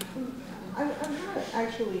thing. I'm not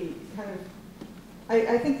actually kind of,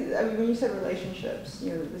 I think, when you said relationships,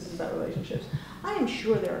 you know, this is about relationships. I am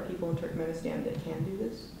sure there are people in Turkmenistan that can do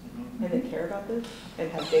this, and that care about this,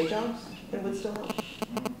 and have day jobs, and would still help.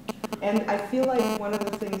 And I feel like one of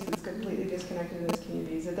the things that's completely disconnected in this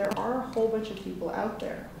community is that there are a whole bunch of people out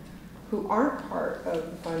there who aren't part of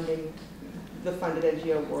the funded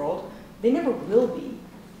NGO world. They never will be.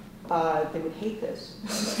 They would hate this.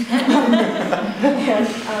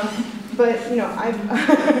 But you know, I've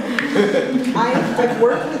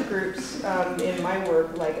worked with groups in my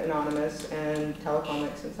work like Anonymous and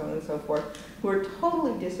Telecomics and so on and so forth, who are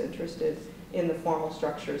totally disinterested in the formal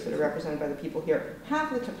structures that are represented by the people here,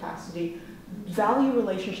 have the capacity, value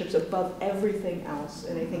relationships above everything else,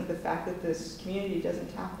 and I think the fact that this community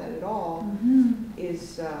doesn't tap that at all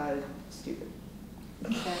is stupid.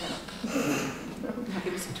 Give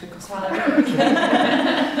us a twinkle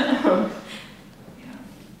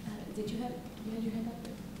Did you had your hand up?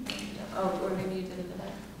 Oh, or maybe you did it in the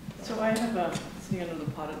back. So I have sitting under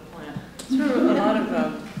the potted plant. Sort of a lot of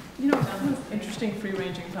you know, interesting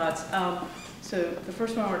free-ranging thoughts. So the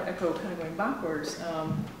first one I would echo, kind of going backwards.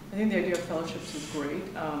 I think the idea of fellowships is great.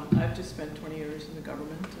 I've just spent 20 years in the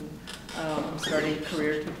government, and I'm starting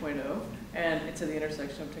Career 2.0, and it's at the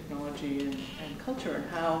intersection of technology and culture, and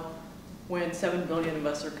how, when 7 billion of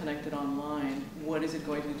us are connected online, what is it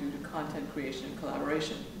going to do to content creation and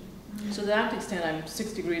collaboration? So to that extent, I'm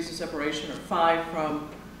 6 degrees of separation, or 5 from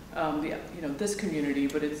this community,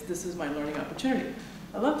 but this is my learning opportunity.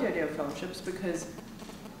 I love the idea of fellowships because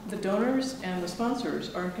the donors and the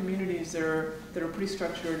sponsors are in communities that are pretty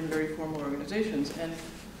structured and very formal organizations. And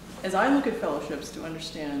as I look at fellowships to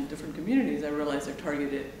understand different communities, I realize they're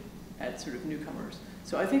targeted at sort of newcomers.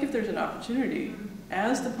 So I think if there's an opportunity,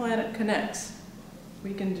 as the planet connects,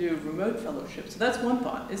 we can do remote fellowships. So that's one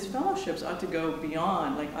thought, is fellowships ought to go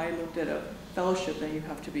beyond, like I looked at a fellowship and you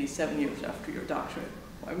have to be 7 years after your doctorate.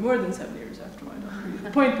 Well, more than 7 years after my doctorate. The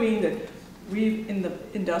point being that in the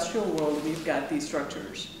industrial world, we've got these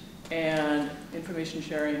structures, and information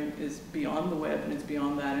sharing is beyond the web, and it's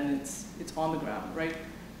beyond that, and it's on the ground, right?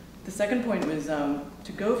 The second point was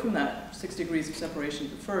to go from that 6 degrees of separation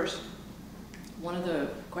to first. One of the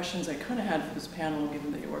questions I kind of had for this panel,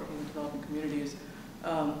 given that you're working in developing communities,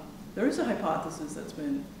 there is a hypothesis that's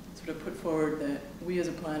been sort of put forward that we as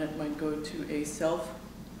a planet might go to a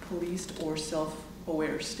self-policed or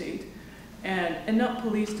self-aware state, and not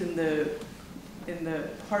policed in the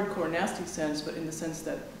hardcore nasty sense, but in the sense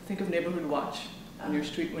that think of neighborhood watch on your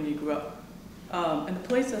street when you grew up. And the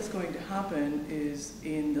place that's going to happen is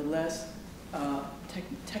in the less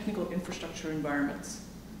technical infrastructure environments.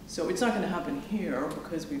 So it's not going to happen here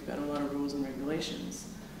because we've got a lot of rules and regulations,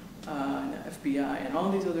 and FBI and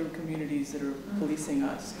all these other communities that are policing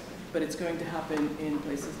us. But it's going to happen in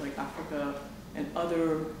places like Africa and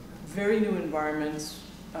other very new environments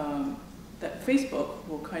that Facebook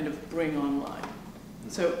will kind of bring online.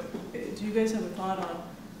 So do you guys have a thought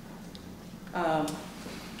on,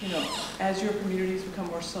 as your communities become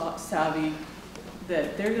more savvy,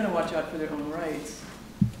 that they're going to watch out for their own rights?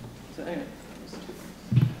 So anyway.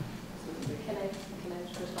 Can I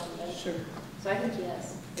just respond to that? Sure. So I think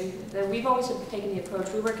yes. We've always taken the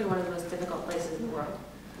approach, we work in one of the most difficult places in the world.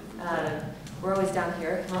 We're always down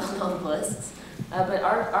here on the lists. But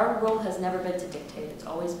our role has never been to dictate. It's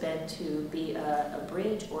always been to be a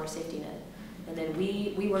bridge or a safety net. And then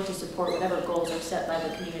we work to support whatever goals are set by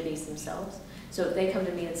the communities themselves. So if they come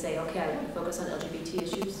to me and say, okay, I want to focus on LGBT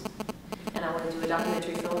issues, and I want to do a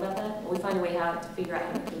documentary film about that, well, we find a way how to figure out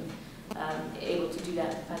how to be able to do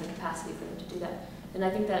that, find the capacity for them to do that. And I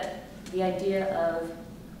think that the idea of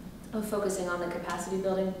focusing on the capacity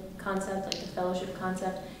building concept, like the fellowship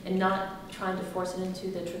concept, and not trying to force it into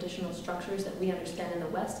the traditional structures that we understand in the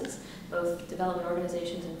West as both development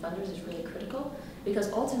organizations and funders is really critical.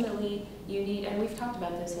 Because ultimately you need, and we've talked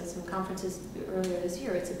about this at some conferences earlier this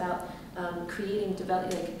year, it's about creating,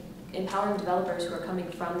 empowering developers who are coming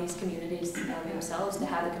from these communities themselves to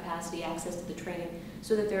have the capacity, access to the training,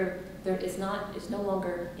 so that it's no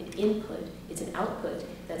longer an input, it's an output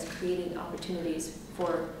that's creating opportunities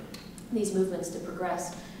for these movements to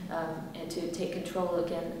progress and to take control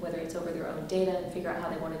again, whether it's over their own data and figure out how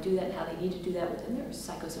they want to do that and how they need to do that within their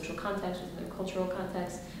psychosocial context, within their cultural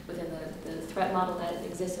context, within the threat model that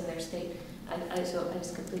exists in their state. So I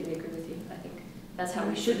just completely agree with you. I think that's how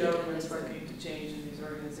we should be doing this work. Need to change in these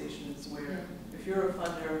organizations where if you're a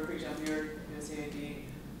funder, for example, you're USAID,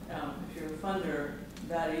 if you're a funder,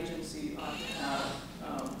 that agency ought to have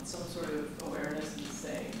some sort of awareness and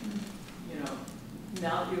say,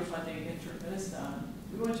 now that you're funding in Turkmenistan,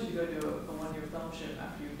 we want you to go do a one-year fellowship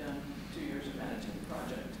after you've done 2 years of managing the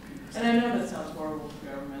project. And I know that sounds horrible to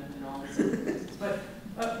government and all these other things, but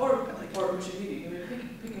or Ushahidi,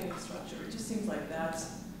 pick any structure. It just seems like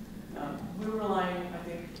that's we're relying, I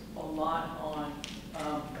think, a lot on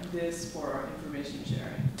this for our information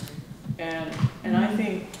sharing. And I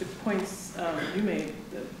think the points you made,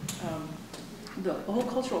 that the whole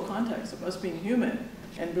cultural context of us being human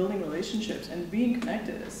and building relationships and being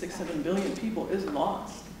connected as 6-7 billion people is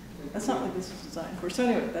lost. That's not what this was designed for. So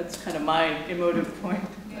anyway, that's kind of my emotive point.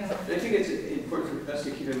 I think it's important for us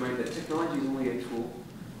to keep in mind that technology is only a tool.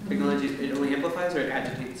 Technology, it only amplifies or it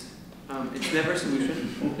agitates. It's never a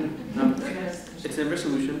solution. It's never a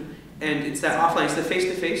solution. And it's that offline, it's the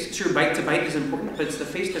face-to-face. Sure, bite-to-bite is important, but it's the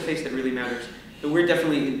face-to-face that really matters. And we're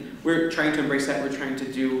trying to embrace that. We're trying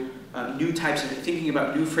to do new types of thinking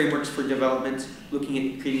about new frameworks for development, looking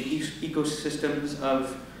at creating ecosystems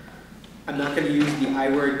of, I'm not going to use the I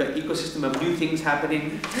word, but ecosystem of new things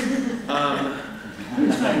happening. You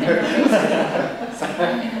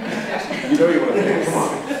know you want to come on.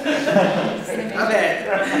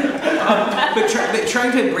 But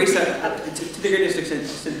trying to embrace that to the greatest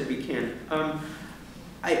extent that we can.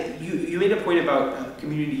 You made a point about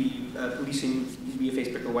community policing via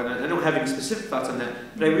Facebook or whatnot. I don't have any specific thoughts on that,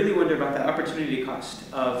 but I really wonder about the opportunity cost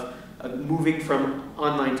of moving from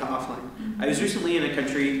online to offline. I was recently in a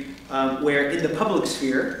country where in the public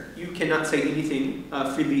sphere, you cannot say anything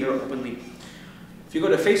freely or openly. If you go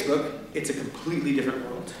to Facebook, it's a completely different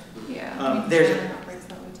world. Yeah. There's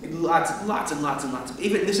lots and lots and lots of,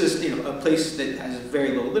 even this is a place that has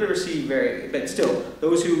very low literacy, but still,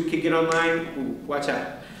 those who can get online, watch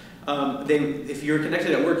out. If you're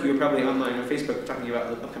connected at work, you're probably online on Facebook talking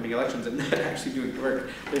about upcoming elections and not actually doing the work.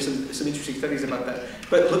 There's some interesting studies about that.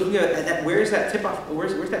 But looking at that, where is that tip-off?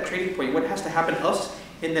 Where's that trading point? What has to happen else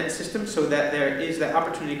in that system so that that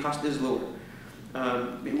opportunity cost is lower?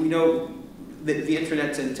 We know that the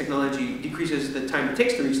internet and technology decreases the time it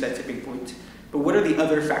takes to reach that tipping point. But what are the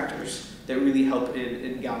other factors that really help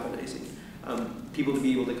in galvanizing people to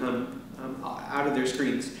be able to come out of their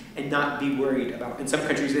screens and not be worried about? In some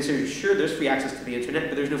countries, they say, sure, there's free access to the internet,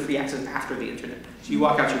 but there's no free access after the internet. So you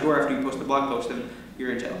walk out your door after you post a blog post and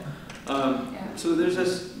you're in jail. So there's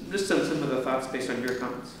just some of the thoughts based on your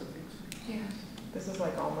comments. Yeah. This is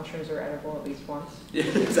like all mushrooms are edible at least once. Yeah,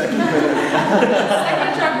 exactly.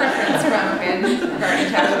 Second drug reference from Ben.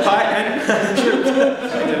 Pot and mushrooms.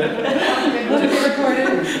 I did it. Was it recorded?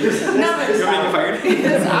 No, but you're being fired.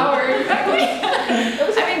 This hour, exactly. I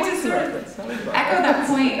mean, to sort of echo that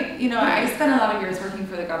point, I spent a lot of years working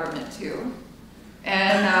for the government too.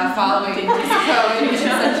 and following Mexico Did you,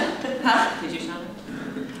 Shauna? Did you, Shauna?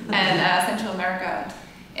 And Central America.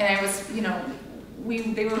 And I was, you know,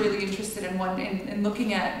 they were really interested in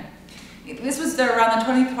looking at, this was around the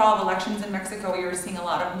 2012 elections in Mexico. We were seeing a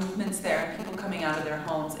lot of movements there, people coming out of their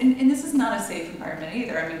homes. And this is not a safe environment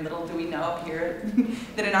either. I mean, little do we know up here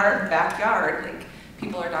that in our backyard, like,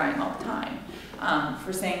 people are dying all the time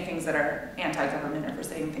for saying things that are anti-government, or for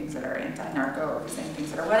saying things that are anti-narco, or for saying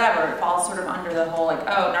things that are whatever. It falls sort of under the whole, like,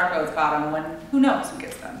 oh, narco's got them, when who knows who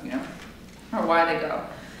gets them, you know, or why they go.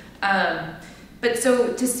 But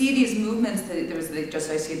so to see these movements, there was the Yo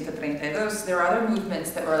Soy 132, there were other movements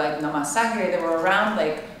that were like no más sangre, that were around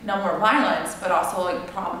like no more violence, but also like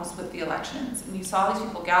problems with the elections. And you saw these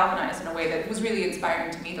people galvanize in a way that was really inspiring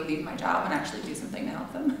to me to leave my job and actually do something to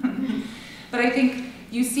help them. But I think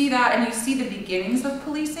you see that, and you see the beginnings of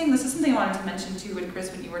policing. This is something I wanted to mention too, and Chris,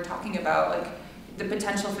 when you were talking about like the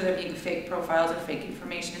potential for there being fake profiles or fake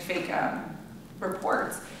information, fake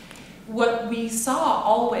reports. What we saw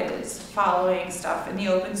always following stuff in the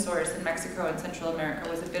open source in Mexico and Central America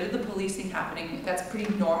was a bit of the policing happening that's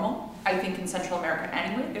pretty normal, I think, in Central America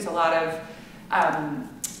anyway. There's a lot of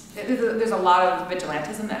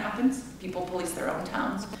vigilantism that happens. People police their own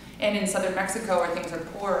towns. And in southern Mexico, where things are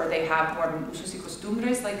poorer, they have more usos y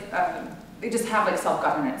costumbres, like they just have like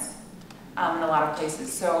self-governance in a lot of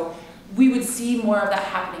places. So we would see more of that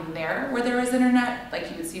happening there where there is internet. Like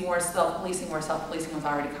you would see more self-policing where self-policing was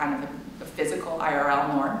already kind of a physical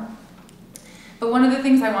IRL norm. But one of the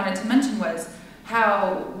things I wanted to mention was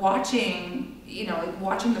how watching, you know, like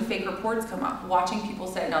watching the fake reports come up, watching people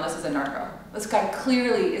say, no, this is a narco. This guy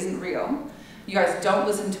clearly isn't real. You guys don't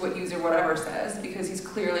listen to what user whatever says because he's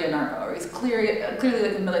clearly a narco, or he's clearly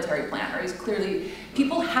like a military plant, or he's clearly,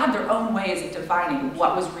 people had their own ways of defining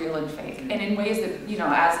what was real and fake, and in ways that, you know,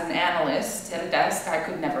 as an analyst at a desk, I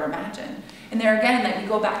could never imagine. And there again, like we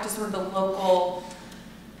go back to sort of the local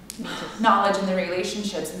knowledge and the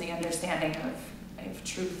relationships and the understanding of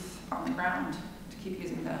truth on the ground, to keep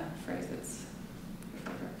using the phrase that's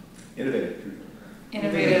innovative truth.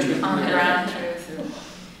 Innovative on the ground truth.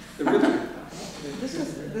 This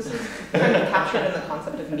is kind of captured in the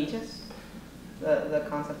concept of metis, the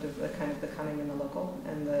concept of the kind of the cunning and the local,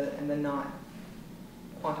 and the not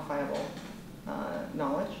quantifiable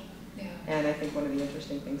knowledge. Yeah. And I think one of the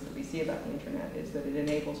interesting things that we see about the internet is that it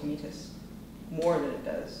enables metis more than it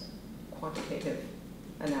does quantitative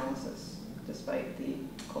analysis, despite the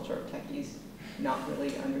culture of techies not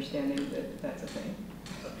really understanding that that's a thing.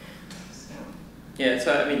 So. Yeah,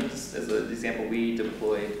 so I mean, just as an example, we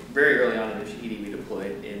deployed, very early on in Ushahidi, we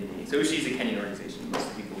deployed in the, so Ushahidi is a Kenyan organization, most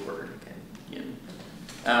of the people were Kenyan.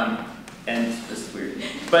 And this is weird,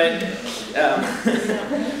 but,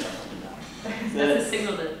 That's a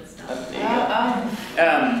signal that it's not.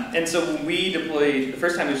 and so when we deployed, the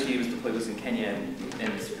first time Ushahidi was deployed was in Kenya,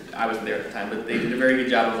 and I wasn't there at the time, but they did a very good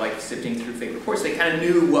job of like sifting through fake reports. They kind of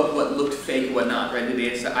knew what looked fake and what not, right? They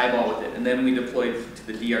had to eyeball with it. And then we deployed to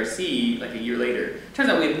the DRC like a year later. Turns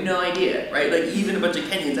out we have no idea, right? Like even a bunch of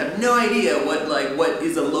Kenyans have no idea what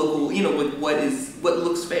is a local, you know, what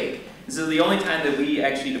looks fake. And so the only time that we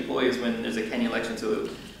actually deploy is when there's a Kenyan election. So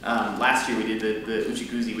last year we did the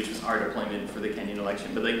Uchaguzi, which was our deployment for the Kenyan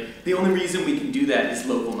election. But like the only reason we can do that is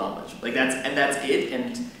local knowledge. Like that's it.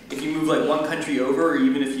 And if you move like one country over, or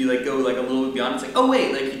even if you like go like a little bit beyond, it's like, oh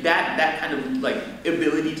wait, like that kind of like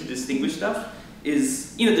ability to distinguish stuff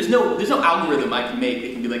is, you know, there's no algorithm I can make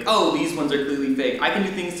that can be like, oh, these ones are clearly fake. I can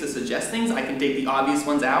do things to suggest things. I can take the obvious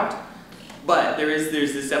ones out. But there's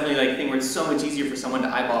this definitely like thing where it's so much easier for someone to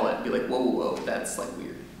eyeball it and be like, whoa, that's like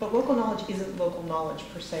weird. But local knowledge isn't local knowledge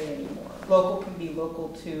per se anymore. Local can be local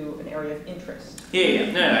to an area of interest.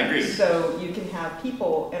 Yeah, no, I agree. So you can have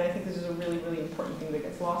people, and I think this is a really, really important thing that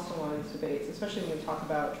gets lost in a lot of these debates, especially when we talk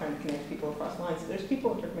about trying to connect people across lines. There's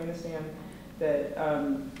people in Turkmenistan that,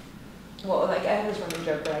 well, like I have this running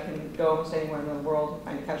joke that I can go almost anywhere in the world and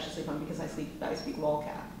find a couch to sleep on because I speak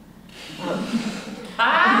lolcat.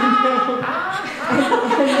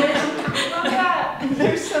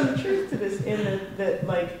 There's some truth to this in that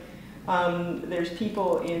like there's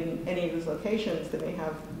people in any of these locations that may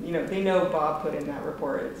have, you know, they know Bob put in that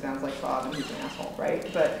report. It sounds like Bob and he's an asshole, right?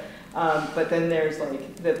 But then there's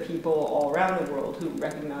like the people all around the world who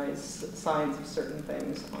recognize signs of certain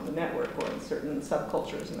things on the network or in certain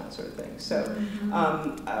subcultures and that sort of thing. So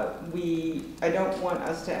I don't want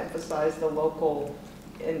us to emphasize the local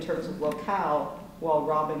in terms of locale while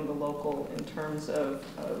robbing the local in terms of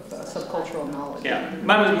subcultural knowledge. Yeah,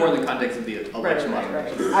 mine was more in the context of the election.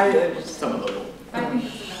 Right. Some of local. I think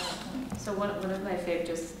that's a valid point. So one of my favorite,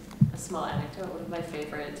 just a small anecdote. One of my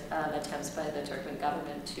favorite attempts by the Turkmen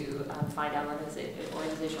government to find out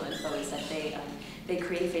organizational info is that they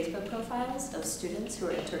create Facebook profiles of students who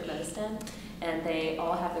are in Turkmenistan, and they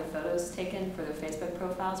all have their photos taken for their Facebook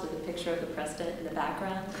profiles with a picture of the president in the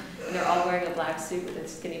background, and they're all wearing a black suit with a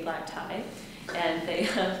skinny black tie, and they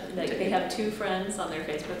have 2 friends on their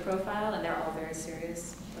Facebook profile, and they're all very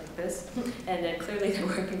serious like this, and then clearly they're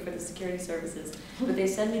working for the security services, but they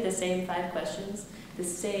send me the same 5 questions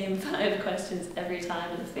every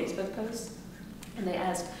time in the Facebook post. And they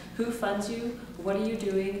ask, who funds you? What are you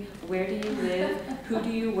doing? Where do you live? Who do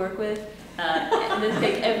you work with? And then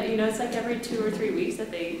it's like every 2 or 3 weeks that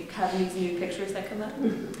they have these new pictures that come up.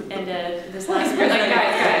 And this last You're like,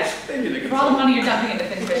 guys, for all the money you're dumping into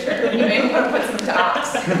FinFisher, you may want to put some to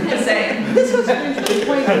ops. Just saying. This was an interesting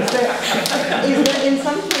point, is that in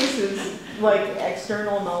some cases, like,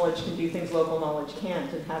 external knowledge can do things local knowledge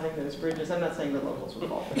can't, and having those bridges, I'm not saying that locals would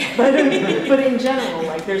fall for that, but in general,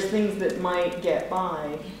 like, there's things that might get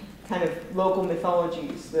by, kind of local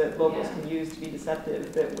mythologies that locals can use to be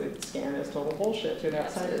deceptive that would scan as total bullshit to an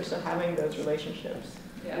outsider, so having those relationships.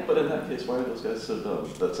 Yeah. But in that case, why are those guys so dumb?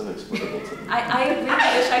 That's inexplicable to me. I really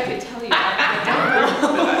wish I could tell you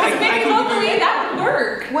that. Maybe locally that would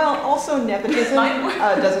work. Well, also nepotism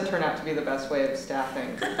doesn't turn out to be the best way of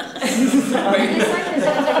staffing. It's like this in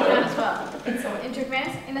Azerbaijan as well. In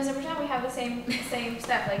Turkmenistan, in Azerbaijan, we have the same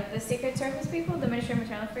stuff. Like the Secret Service people, the Ministry of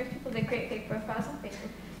Maternal Affairs people, they create fake profiles on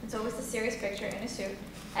Facebook. It's always a serious picture in a suit,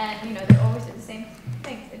 and they always do the same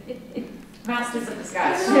things. Masters of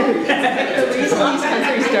disguise. The reason these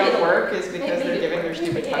countries don't work is because they're giving their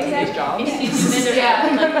stupid cousins jobs. We have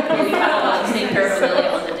a lot of same paraphernalia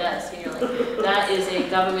on the desk, and you're like, that is a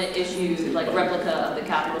government-issued replica of the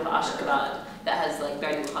capital of Ashgabat that has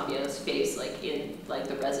Bernie Muhammad's face in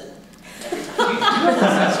the resin. Do you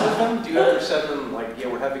mess with them? Do you ever send them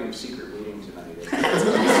we're having a secret meeting tonight? Do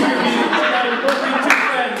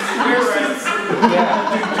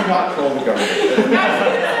not troll the government.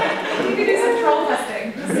 You could do some troll testing.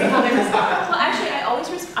 See how they respond. Well, actually, I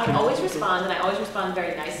always respond, and I always respond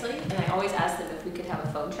very nicely, and I always ask them if we could have a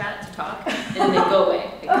phone chat to talk, and then they go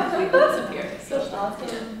away. They completely disappear. So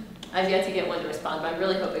I've yet to get one to respond, but I'm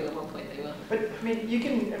really hoping at one point they will. But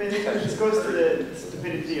this goes to the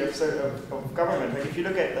stupidity of government. If you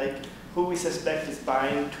look at who we suspect is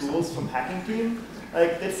buying tools from hacking team,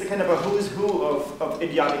 it's a kind of a who's who of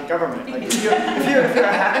idiotic government. If you're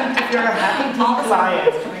a hacking team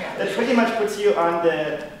client, that pretty much puts you on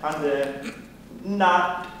the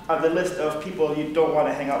list of people you don't want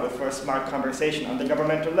to hang out with for a smart conversation on the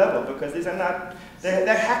governmental level, because these are not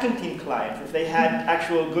they're hacking team clients. If they had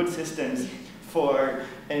actual good systems for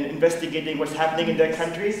investigating what's happening in their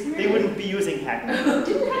countries, they wouldn't be using hacking.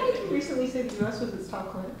 Didn't hacking team recently say the US was its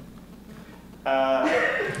top client? I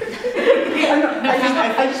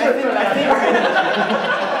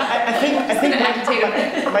think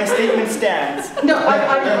my statement stands. No,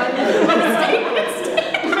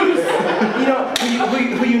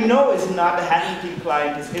 who you know is not a hacking team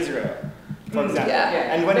client is Israel, for example.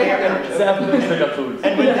 Yeah. And when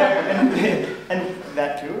and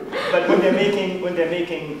that too. But when they're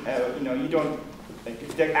making you don't.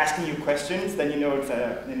 If they're asking you questions, then you know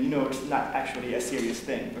it's not actually a serious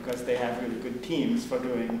thing, because they have really good teams for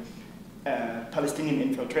doing Palestinian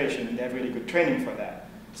infiltration, and they have really good training for that.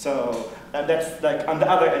 So that's on the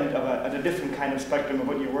other end of a different kind of spectrum of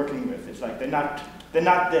what you're working with. It's they're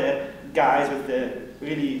not the guys with the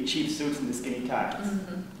really cheap suits and the skinny ties.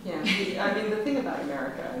 Mm-hmm. Yeah, the thing about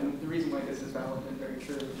America, and the reason why this is valid and very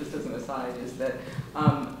true, just as an aside, is that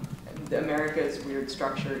America's weird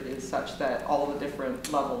structure is such that all the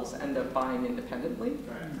different levels end up buying independently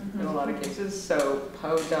in a lot of cases. So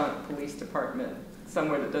Podunk Police Department,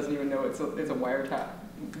 somewhere that doesn't even know it's a wiretap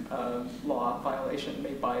law violation,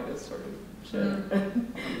 may buy this sort of shit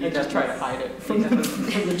and just try to hide it from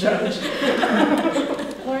the judge.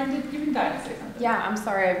 Lauren, you can die and say something. Yeah, I'm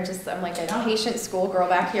sorry. I'm like a patient schoolgirl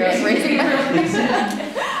back here, raising my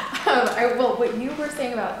hand. What you were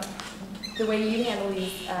saying about the way you handle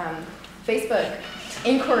these Facebook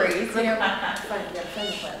inquiries, friend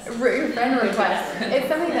requests. It's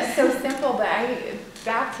something that's so simple, but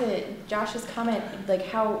back to Josh's comment,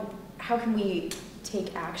 how can we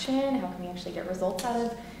take action? How can we actually get results out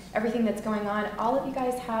of everything that's going on? All of you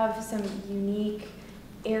guys have some unique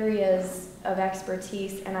areas of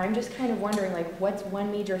expertise, and I'm just kind of wondering, what's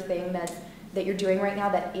one major thing that you're doing right now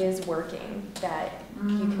that is working, that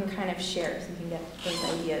you can kind of share so you can get those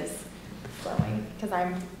ideas flowing? Because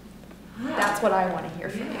that's what I want to hear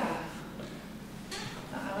from you.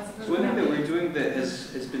 So one thing that we're doing that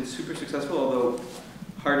has been super successful, although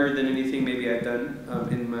harder than anything maybe I've done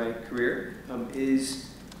in my career is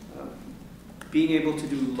being able to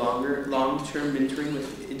do long-term mentoring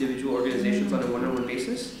with individual organizations on a one-on-one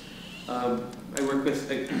basis. I work with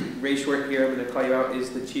Ray Short here. I'm going to call you out.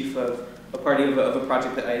 Is the chief of a party of a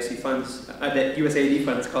project that ISC funds, that USAID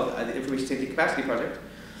funds, called the Information Safety Capacity Project,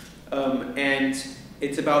 and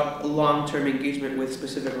it's about long-term engagement with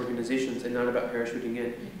specific organizations and not about parachuting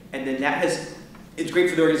in. And then it's great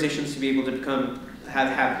for the organizations to be able to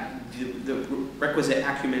have the requisite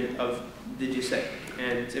acumen of the GISEC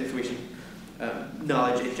and information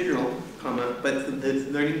knowledge in general, but the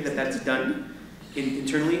learning that's done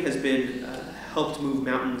internally has been helped move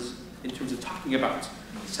mountains in terms of talking about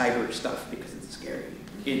cyber stuff because it's scary.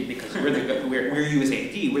 Because we're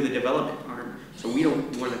USAID, we're the development arm, so we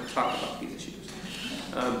don't want to talk about these issues.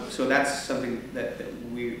 So that's something that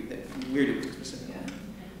we're doing specifically. Yeah.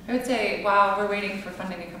 I would say while we're waiting for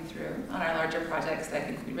funding to come through on our larger projects that I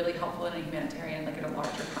think would be really helpful in a humanitarian, like in a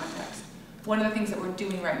larger context, one of the things that we're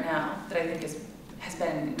doing right now that I think has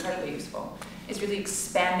been incredibly useful is really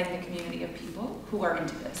expanding the community of people who are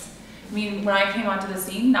into this. I mean, when I came onto the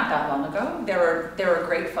scene not that long ago, there were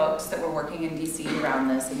great folks that were working in DC around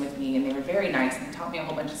this and with me, and they were very nice and they taught me a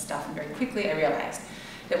whole bunch of stuff, and very quickly I realized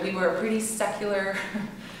that we were pretty secular,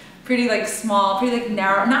 pretty like small, pretty like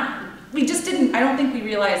narrow, I don't think we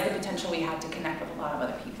realized the potential we had to connect with a lot of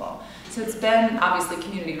other people. So it's been, obviously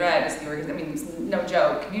CommunityRED is the organization, I mean, it's no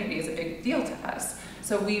joke, community is a big deal to us.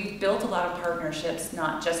 So we've built a lot of partnerships,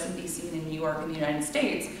 not just in DC and in New York and the United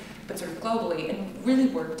States, but sort of globally, and really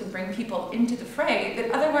work to bring people into the fray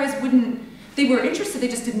that otherwise they were interested, they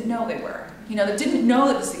just didn't know they were. You know, they didn't know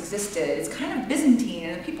that this existed. It's kind of Byzantine,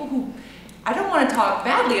 and the people who, I don't want to talk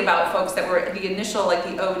badly about folks that were the initial, like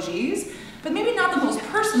the OGs, but maybe not the most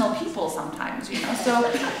personal people sometimes, you know. So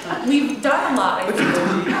we've done a lot, I think.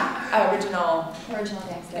 Original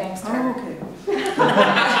gangster. Oh, okay.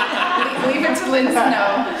 Leave it to Glint to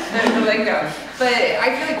know the lingo. But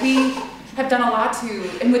I feel like we have done a lot to,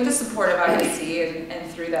 and with the support of ISC and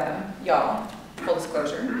through them, y'all, full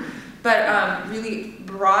disclosure, but really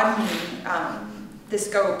broadening the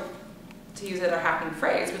scope, to use another hacking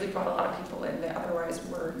phrase, really brought a lot of people in that otherwise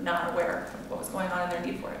were not aware of what was going on and their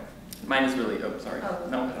need for it. Mine is really, sorry. Oh.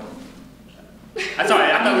 No, I don't. I'm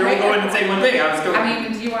sorry, I thought we were all going to say one thing. I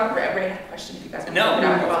mean, do you want Ray had a question if you guys want to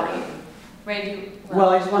talk about Ray, do you? Well,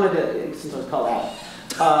 I just wanted to, since I was called out,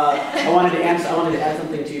 I wanted to add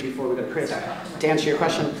something to you before we go to Chris. To answer your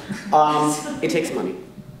question, it takes money.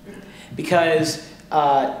 Because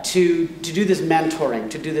to do this mentoring,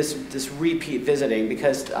 to do this repeat visiting,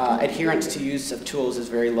 because adherence to use of tools is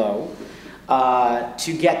very low.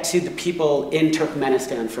 To get to the people in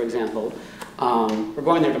Turkmenistan, for example, we're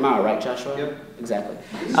going there tomorrow, right, Joshua? Yep. Exactly.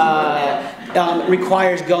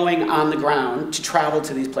 Requires going on the ground to travel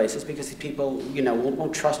to these places because people, you know,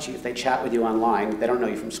 won't trust you if they chat with you online. They don't know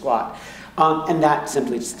you from squat, and that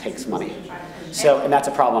simply just takes money. So, and that's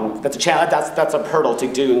a problem. That's a challenge. That's a hurdle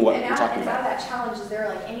to doing what we're talking about. And out of that challenge, is there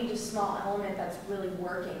like any just small element that's really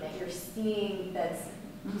working that you're seeing that's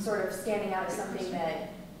sort of standing out as something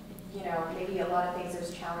that, you know, maybe a lot of things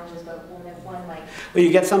there's challenges, but one like. Well, you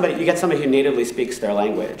get somebody who natively speaks their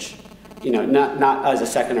language, you know, not as a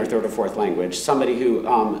second or third or fourth language. Somebody who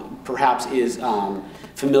perhaps is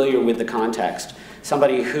familiar with the context.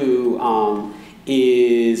 Somebody who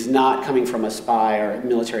is not coming from a spy or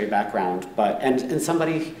military background, and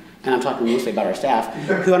somebody, and I'm talking mostly about our staff,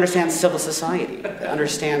 who understands civil society,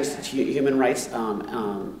 understands human rights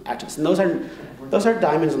activists, and those are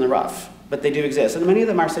diamonds in the rough. But they do exist, and many of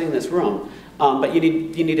them are sitting in this room. But you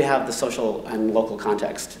need to have the social and local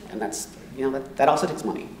context, and that's, you know, that also takes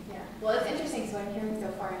money. Yeah. Well, it's interesting. So I'm hearing so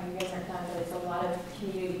far, and you guys aren't done, but it's a lot of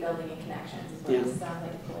community building and connections. Is what it sounds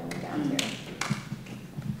like pulling down to.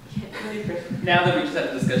 Now that we just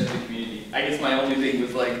had the discussion with the community, I guess my only thing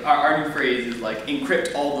was like our new phrase is like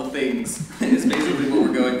encrypt all the things. Is basically what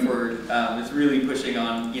we're going for. It's really pushing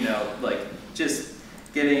on, you know, like just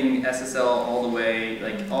getting SSL all the way,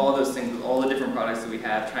 like all those things with all the different products that we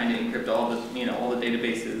have, trying to encrypt all the, you know, all the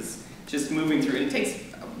databases, just moving through. It takes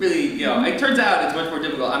really, you know, it turns out it's much more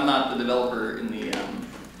difficult. I'm not the developer in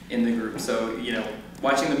the group, so, you know,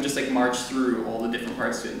 watching them just like march through all the different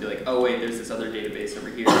parts to it and be like, oh wait, there's this other database over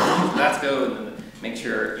here, so let's go, and then make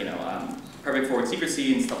sure, you know, perfect forward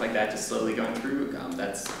secrecy and stuff like that, just slowly going through.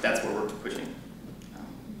 That's where we're pushing.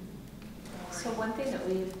 So one thing that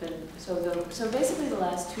we've been, so basically the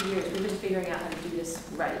last 2 years, we've been figuring out how to do this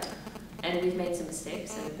right. And we've made some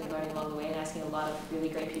mistakes, and we've been learning along the way and asking a lot of really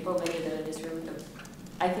great people, many of them in this room,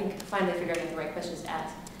 I think finally figured out the right questions to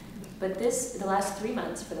ask. But the last 3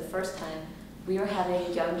 months, for the first time, we are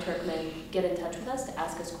having young Turkmen get in touch with us to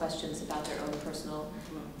ask us questions about their own personal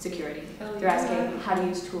security. They're asking how to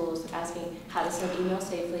use tools, they're asking how to send emails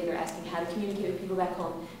safely, they're asking how to communicate with people back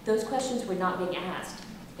home. Those questions were not being asked.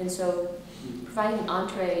 And so providing an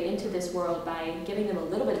entree into this world by giving them a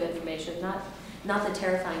little bit of information, not the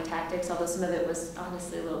terrifying tactics, although some of it was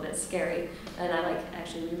honestly a little bit scary. And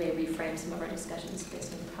actually, we may reframe some of our discussions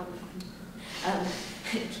based on the problem.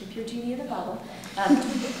 Keep your genie in a bottle.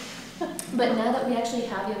 But now that we actually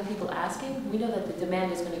have young people asking, we know that the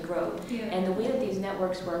demand is going to grow. Yeah. And the way that these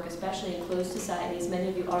networks work, especially in closed societies, many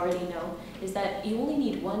of you already know, is that you only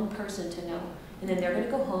need one person to know. And then they're going to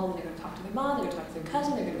go home, they're going to talk to their mom, they're going to talk to their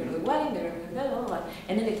cousin, they're going to go to the wedding, they're going to go, blah, blah, blah.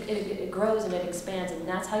 And then it grows and it expands, and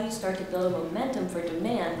that's how you start to build a momentum for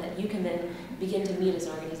demand that you can then begin to meet as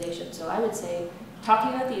an organization. So I would say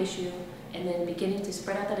talking about the issue and then beginning to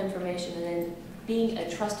spread out that information and then being a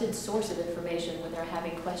trusted source of information when they're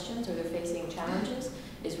having questions or they're facing challenges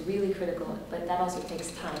is really critical, but that also takes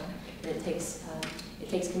time, and it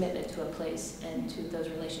takes commitment to a place and to those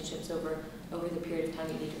relationships over the period of time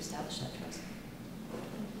you need to establish that trust.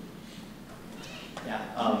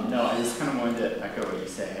 Yeah, no, I just kind of wanted to echo what you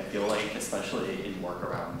say. I feel like, especially in work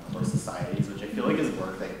around closed societies, which I feel like is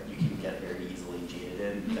work that you can get very easily jaded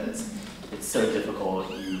in because it's so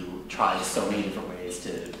difficult. You try so many different ways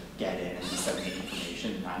to get in and disseminate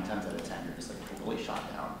information. 9 times out of 10, you're just like totally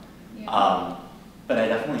shot down. Yeah. But I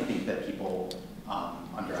definitely think that people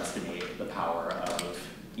underestimate the power of,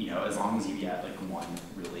 as long as you get like one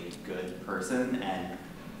really good person. And,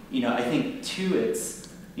 I think too, it's,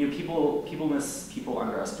 people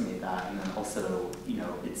underestimate that, and then also,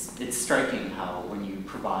 it's striking how when you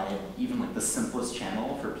provide even like the simplest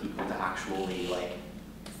channel for people to actually like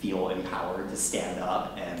feel empowered to stand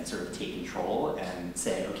up and sort of take control and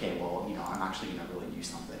say, okay, well, I'm actually going to really do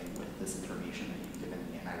something with this information that you've given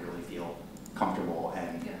me, and I really feel comfortable,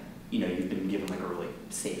 and you've been given like a really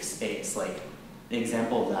safe space. Like the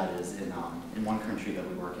example of that is in one country that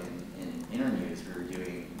we work in internews, we were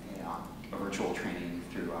doing a virtual training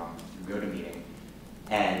through GoToMeeting,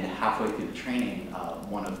 and halfway through the training,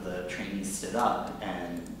 one of the trainees stood up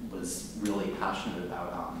and was really passionate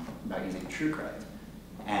about using TrueCred,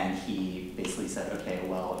 and he basically said, okay,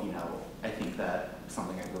 well, I think that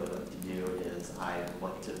something I'd really like to do is I'd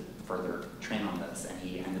like to further train on this, and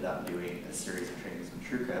he ended up doing a series of trainings in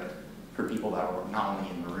TrueCred for people that were not only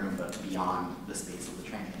in the room but beyond the space of the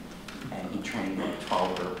training. And he trained like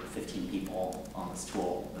 12 or 15 people on this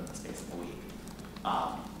tool in the space of a week.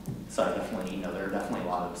 So I definitely, there are definitely a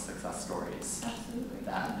lot of success stories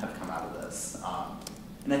that have come out of this.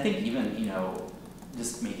 And I think even,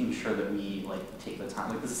 just making sure that we like take the time,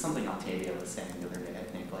 like this is something Octavia was saying the other day, I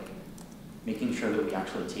think, like making sure that we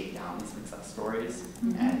actually take down these success stories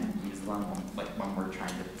and use them when we're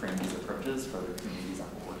trying to frame these approaches for the communities that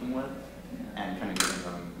we're working with, and kind of giving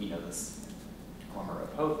them, this glimmer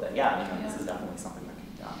of hope that, this is definitely something that can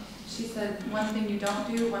be done. She said, one thing you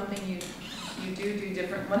don't do, one thing you do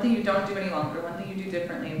different, one thing you don't do any longer, one thing you do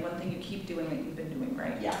differently, and one thing you keep doing that you've been doing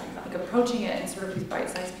right. Yeah, exactly. Like approaching it in sort of these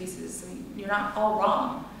bite-sized pieces, and you're not all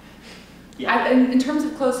wrong. Yeah. In terms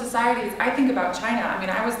of closed societies, I think about China. I mean,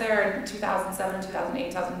 I was there in 2007,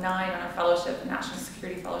 2008, 2009 on a fellowship, a national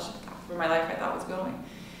security fellowship, where my life I thought was going.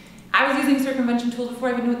 I was using circumvention tools before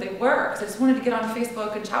I even knew what they were, because I just wanted to get on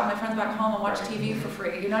Facebook and chat with my friends back home and watch TV for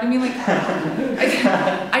free. You know what I mean? Like,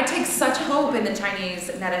 I take such hope in the Chinese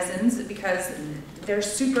netizens because they're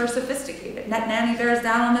super sophisticated. Net nanny bears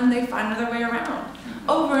down on them, they find their way around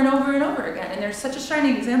over and over and over again. And there's such a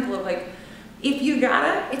shining example of like, if you got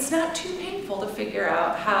it, it's not too painful to figure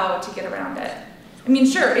out how to get around it. I mean,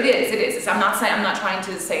 sure, it is. I'm not trying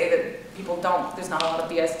to say that people don't, there's not a lot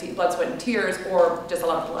of BST, blood, sweat, and tears, or just a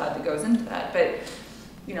lot of blood that goes into that. But,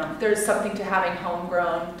 there's something to having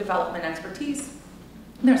homegrown development expertise.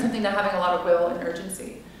 There's something to having a lot of will and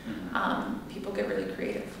urgency. People get really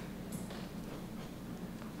creative.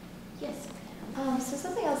 Yes. So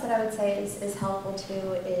something else that I would say is helpful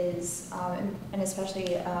too is, and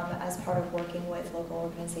especially as part of working with local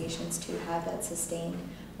organizations, to have that sustained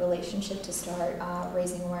relationship to start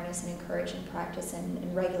raising awareness and encouraging practice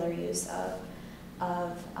and regular use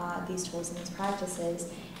of these tools and these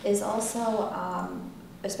practices is also,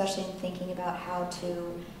 especially in thinking about how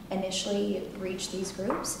to initially reach these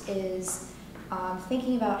groups, is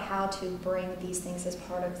thinking about how to bring these things as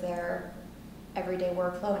part of their everyday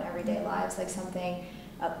workflow and everyday lives, like something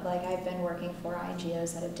like I've been working for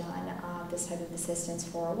NGOs that have done this type of assistance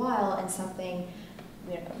for a while, and something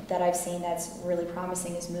that I've seen that's really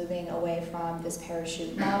promising is moving away from this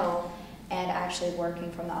parachute model and actually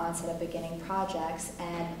working from the onset of beginning projects.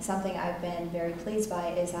 And something I've been very pleased by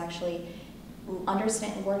is actually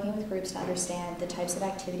working with groups to understand the types of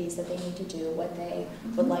activities that they need to do, what they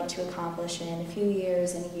would like to accomplish in a few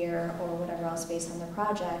years, in a year, or whatever else based on their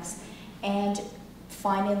projects, and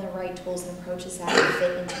finding the right tools and approaches that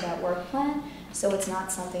fit into that work plan. So it's not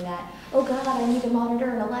something that, oh God, I need to monitor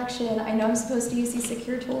an election. I know I'm supposed to use these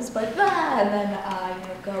secure tools, but and then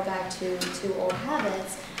go back to old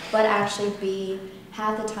habits. But actually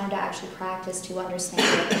have the time to actually practice, to understand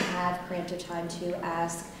it, and have preemptive time to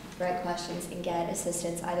ask the right questions and get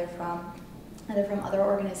assistance either from other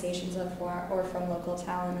organizations or from local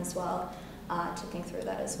talent as well, to think through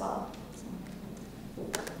that as well.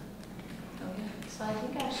 So I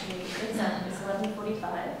think actually it's 11:45.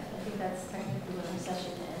 I think that's technically when our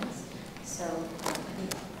session ends. So I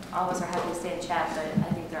think all of us are happy to stay and chat, but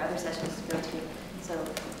I think there are other sessions to go to. So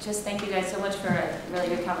just thank you guys so much for a really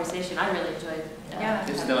good conversation. I really enjoyed.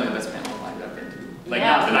 This is definitely the best panel lined up into. Like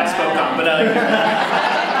yeah, not that I spoke on, but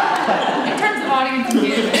in terms of audience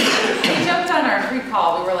engagement, we jumped on our free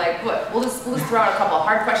call. We were like, "What? We'll just throw out a couple of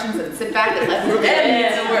hard questions and sit back and let them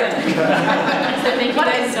get the word." So thank you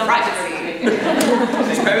guys so much.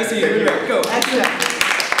 Privacy. Go. Excellent.